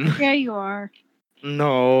anyone. Yeah, you are.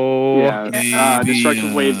 No. Yeah. Maybe,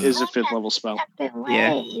 Destructive Wave is a uh, 5th level spell. Destructive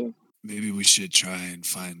Yeah. wave. Maybe we should try and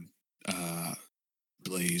find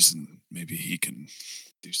Blaze, and maybe he can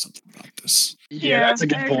do something about this. Yeah, that's a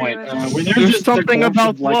good I agree point. with that. When there's There's just something a corpse about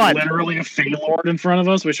of, like, what? literally a Fey Lord in front of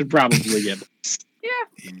us, we should probably get.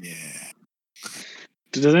 Yeah.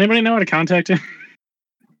 Does anybody know how to contact him?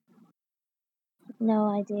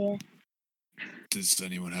 No idea. Does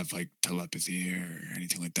anyone have like telepathy or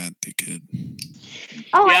anything like that? They could.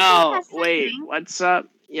 Oh, I Yo, think that's wait, something. what's up?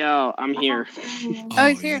 Yo, I'm here. Oh,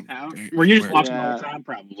 he's here. Were you just where- watching the Yeah. whole time?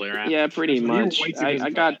 Probably, right? Yeah, pretty So you were much. way too busy I for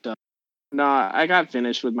got done. No, I got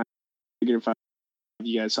finished with my. Figured if I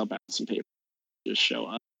you guys help out with some paper, just show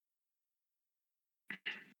up.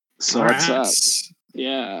 So what's up? Perhaps-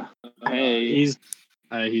 Yeah. Hey.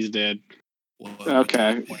 He's dead. Well,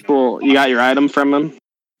 Okay. Cool. You got your item from him.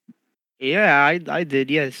 Yeah, I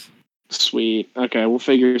did. Yes. Sweet. Okay, we'll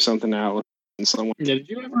figure something out with someone. Yeah, did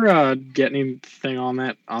you ever get anything on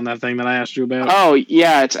that thing that I asked you about? Oh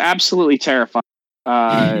yeah, it's absolutely terrifying.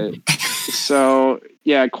 So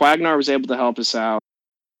yeah, Quagnar was able to help us out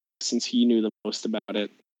since he knew the most about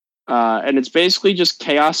it. And it's basically just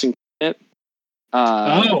chaos incarnate.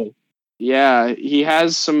 Oh, Yeah, he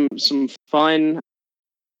has some fun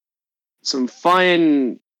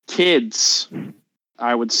kids,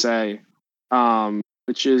 I would say.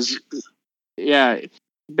 Which is yeah,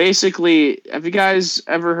 basically, have you guys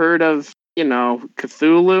ever heard of,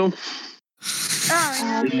 Cthulhu?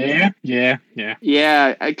 Oh, yeah.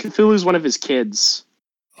 Yeah, Cthulhu's one of his kids.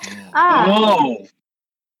 Ah, Oh,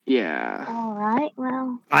 Yeah. alright,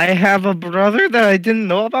 well. I have a brother that I didn't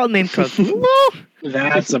know about named Cthulhu.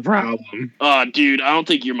 that's a problem. Oh, dude, I don't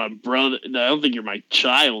think you're my brother. I don't think you're my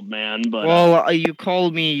child, man. But Well, you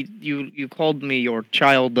called me your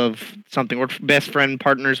child of something, or best friend,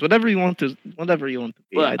 partners, whatever you want to be.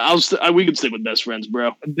 we can stick with best friends,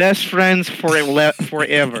 bro. Best friends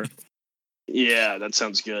forever. Yeah, that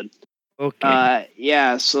sounds good. Okay.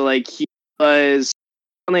 Yeah. So like he was.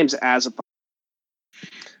 His name's Azapon,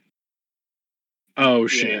 Oh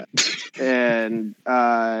shit. and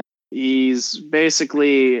he's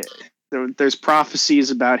basically there's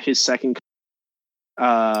prophecies about his second.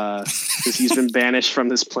 Because he's been banished from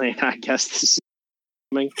this plane. I guess this is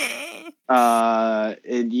coming.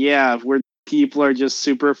 And yeah, people are just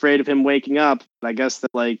super afraid of him waking up. I guess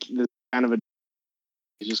that like this kind of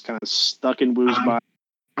he's just kind of stuck in Woo's body.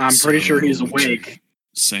 I'm pretty So sure he's what you're awake.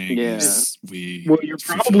 Saying Yeah. is we. Well, you're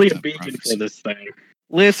fulfilled probably a that beacon prophecy. for this thing.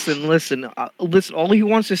 Listen. All he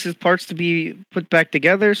wants is his parts to be put back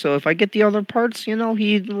together. So if I get the other parts, he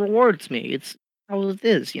rewards me. It's how it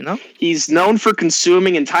is, He's known for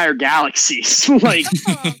consuming entire galaxies. Like,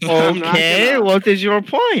 I'm not Okay, gonna- what is your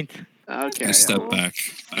point? okay, I step well, back.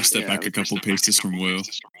 I step back a couple paces from Will.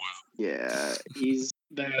 Yeah, he's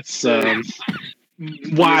That's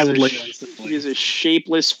wildly he's a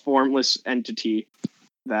shapeless, formless entity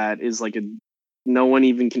that is like no one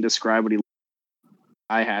even can describe what he.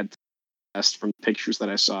 I had to test from the pictures that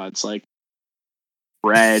I saw. It's like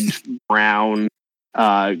red, brown,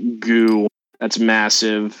 goo that's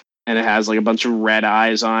massive, and it has like a bunch of red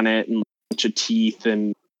eyes on it and a bunch of teeth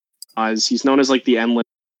and eyes. He's known as like the endless.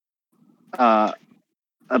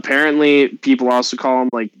 Apparently, people also call him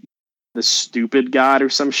like the stupid god or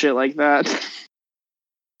some shit like that.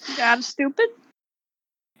 God, stupid.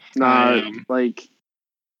 Like,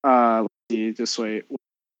 let's see, just wait. What's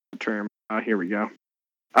the term? Here we go.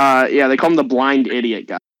 Yeah, they call him the blind idiot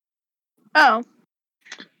guy. Oh.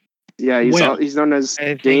 Yeah, he's known as I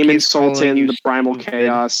think Damon he's calling Sultan, you the primal stupid.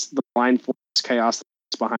 chaos, the blind force chaos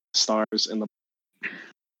that's behind the stars, and the.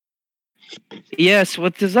 Yes,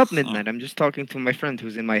 what is up, Midnight? I'm just talking to my friend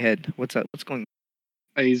who's in my head. What's up? What's going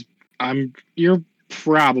You're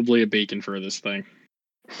probably a beacon for this thing.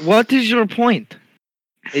 on? What is your point?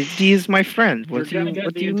 He is my friend. You're What do gonna you, get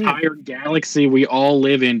what do the you mean? entire galaxy we all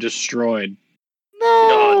live in destroyed. No!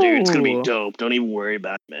 Oh, dude, it's gonna be dope. Don't even worry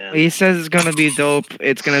about it, man. He says it's gonna be dope.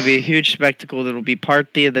 It's gonna be a huge spectacle. There'll be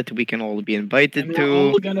party that we can all be invited And we're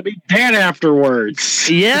all to. gonna be dead afterwards.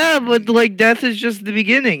 Yeah, but like death is just the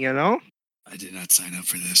beginning, you know? I did not sign up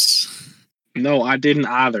for this. No, I didn't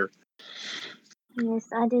either. Yes,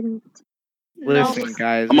 I didn't. Listen,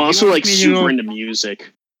 guys. I'm if you also want like me to super go- into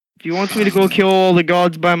music. If you want me to go kill all the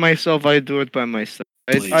gods by myself, I do it by myself.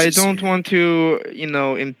 I Please, don't sir. want to,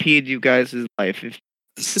 impede you guys' life. If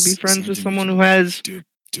to be friends with someone who has do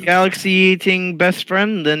galaxy-eating best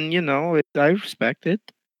friend, then I respect it.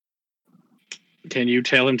 Can you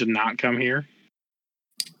tell him to not come here?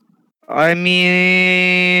 I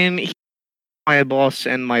mean, he's my boss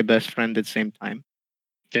and my best friend at the same time.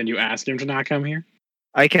 Can you ask him to not come here?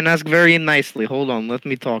 I can ask very nicely. Hold on, let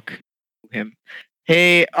me talk to him.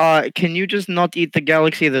 Hey, can you just not eat the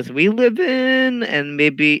galaxy that we live in, and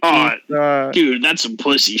maybe eat? Dude, that's some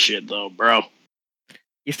pussy shit, though, bro.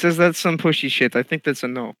 He says that's some pushy shit. I think that's a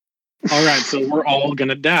no. All right, so we're all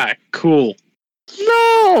gonna die. Cool.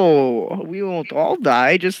 No, we won't all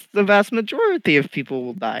die. Just the vast majority of people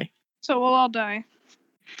will die. So we'll all die.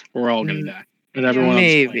 We're all gonna die. And everyone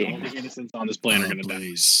Maybe. on this planet, all the innocents on this planet are gonna die.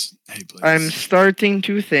 Blaze. Hey, Blaze. I'm starting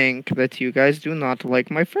to think that you guys do not like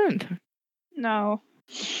my friend. No.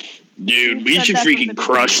 Dude, we That should definitely freaking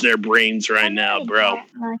crush their brains I right now, really bro.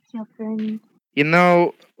 don't like your friend.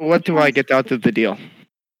 What do I get out of the deal?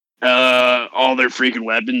 All their freaking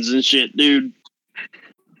weapons and shit, dude.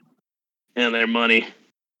 And their money.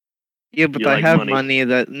 Yeah, but You I like have money. money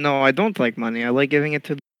that. No, I don't like money. I like giving it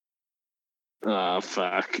to. Oh,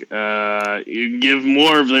 fuck. You give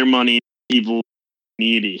more of their money to people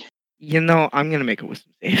needy. I'm gonna make a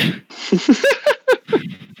wisdom save.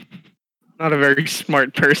 Not a very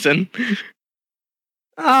smart person.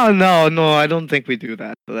 Oh no, I don't think we do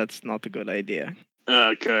that. So that's not a good idea.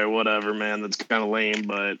 Okay, whatever, man. That's kind of lame,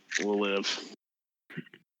 but we'll live.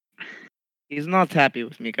 He's not happy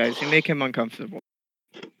with me, guys. You make him uncomfortable.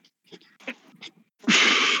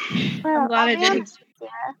 Well, glad I I'll be didn't. honest with you.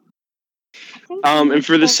 I think And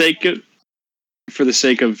for the people-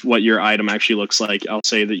 sake of what your item actually looks like, I'll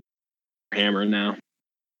say that you're hammer now.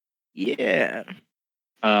 Yeah,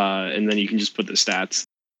 And then you can just put the stats.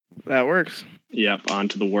 that works. Yep,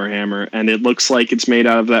 onto the Warhammer, and it looks like it's made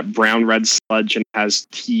out of that brown red sludge and has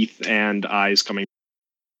teeth and eyes coming.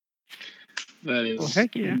 That is Oh,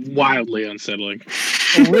 heck yeah. wildly unsettling.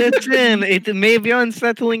 Listen, it may be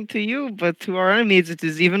unsettling to you, but to our enemies, it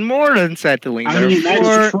is even more unsettling. I mean, Therefore,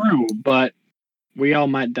 that's true, but we all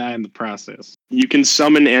might die in the process. You can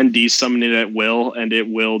summon and desummon it at will, and it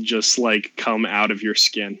will just like come out of your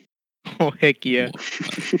skin. oh heck yeah.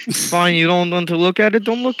 Fine, you don't want to look at it?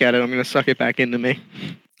 Don't look at it. I'm gonna suck it back into me.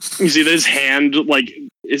 You see his hand, like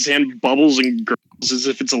his hand bubbles and gurgles as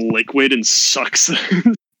if it's a liquid and sucks.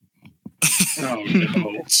 Oh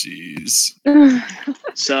no. Jeez.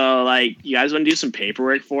 So, like, you guys want to do some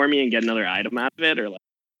paperwork for me and get another item out of it, or like?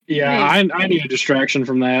 Yeah, I need a distraction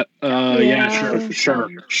from that. Yeah, Yeah.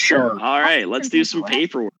 sure. All right, let's do some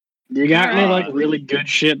paperwork. You got any Alright. like really good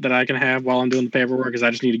shit that I can have while I'm doing the paperwork? Because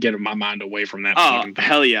I just need to get my mind away from that. Oh fucking thing.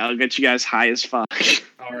 hell yeah! I'll get you guys high as fuck.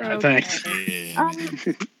 All right, Okay. thanks. Yeah,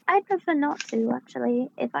 man. I'd prefer not to, actually,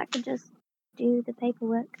 if I could just do the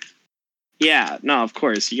paperwork. Yeah, no, of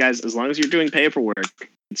course. You guys, as long as you're doing paperwork,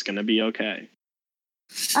 it's gonna be okay.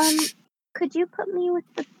 Could you put me with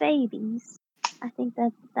the babies? I think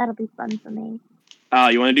that'll be fun for me.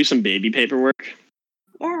 You want to do some baby paperwork?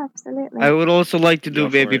 Yeah, absolutely. I would also like to do Go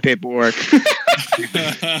for baby it. paperwork.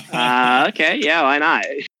 Okay, yeah, why not?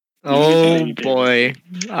 Oh baby paperwork. boy.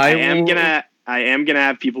 I am will- gonna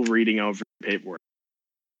have people reading over the paperwork.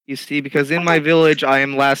 You see, because in my village, I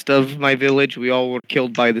am last of my village. We all were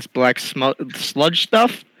killed by this black sludge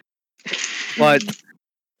stuff. But,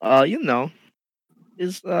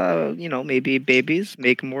 maybe babies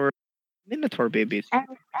make more Minotaur babies.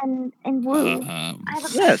 And Woo, I have a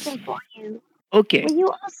Yes. question for you. Okay. Were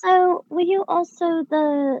you also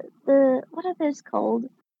the what are those called?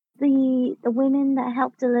 The women that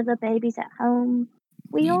help deliver babies at home.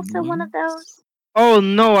 Were you also one of those? Oh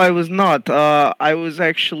no, I was not. I was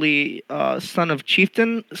actually son of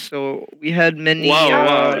chieftain, so we had many.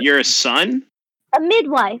 Whoa, you're a son? A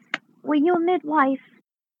midwife. Were you a midwife?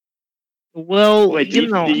 Well, Wait, did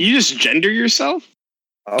you just gender yourself?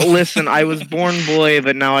 Listen, I was born boy,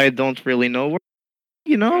 but now I don't really know.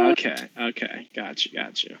 Okay, got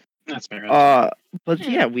you. That's fair. But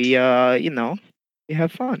yeah, we we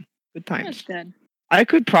have fun, good That's times. good. I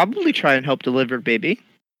could probably try and help deliver baby.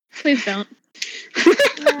 Please don't.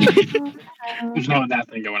 There's no that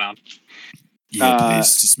thing going on. Yeah,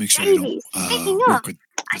 please just make sure I Baby, don't speaking work of, with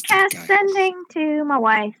I that cast guy. sending to my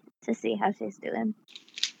wife to see how she's doing.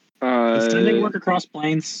 Does sending work across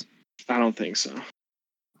planes? I don't think so.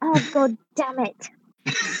 Oh god damn it!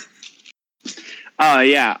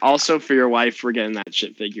 Yeah. Also, for your wife, we're getting that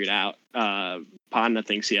shit figured out. Panda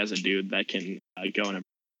thinks he has a dude that can go and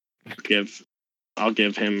I'll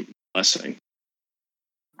give him a blessing.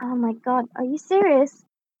 Oh my god, are you serious?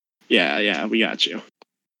 Yeah, we got you.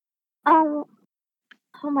 Oh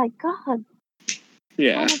my god,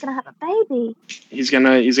 Yeah, how am I gonna have a baby? he's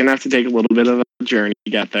gonna have to take a little bit of a journey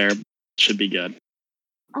to get there. But should be good.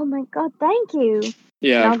 Oh my god, thank you.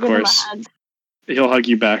 Yeah, I'll of give him a course. hug. He'll hug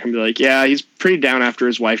you back and be like, "Yeah, he's pretty down after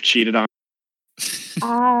his wife cheated on."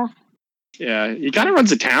 Yeah, he kind of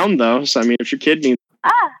runs a town though. So I mean, if your kid needs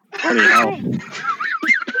what's any his help, name?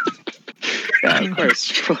 yeah, of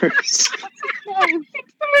course. What's his name?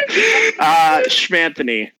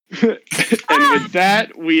 Schmanthony. And with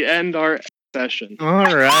that, we end our session.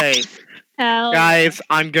 All right, Hell. guys,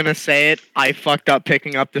 I'm gonna say it. I fucked up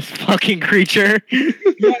picking up this fucking creature.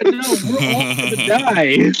 Yeah, no, we're all gonna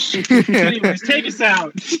die. Anyways, take us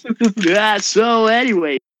out. Yeah. So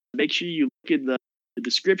anyway, make sure you look in the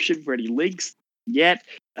description for any links yet,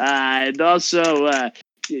 and also,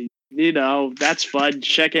 that's fun.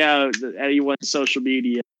 Check out anyone's social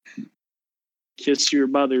media. Kiss your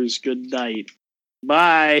mothers good night.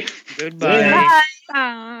 Bye. Goodbye.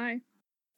 Bye.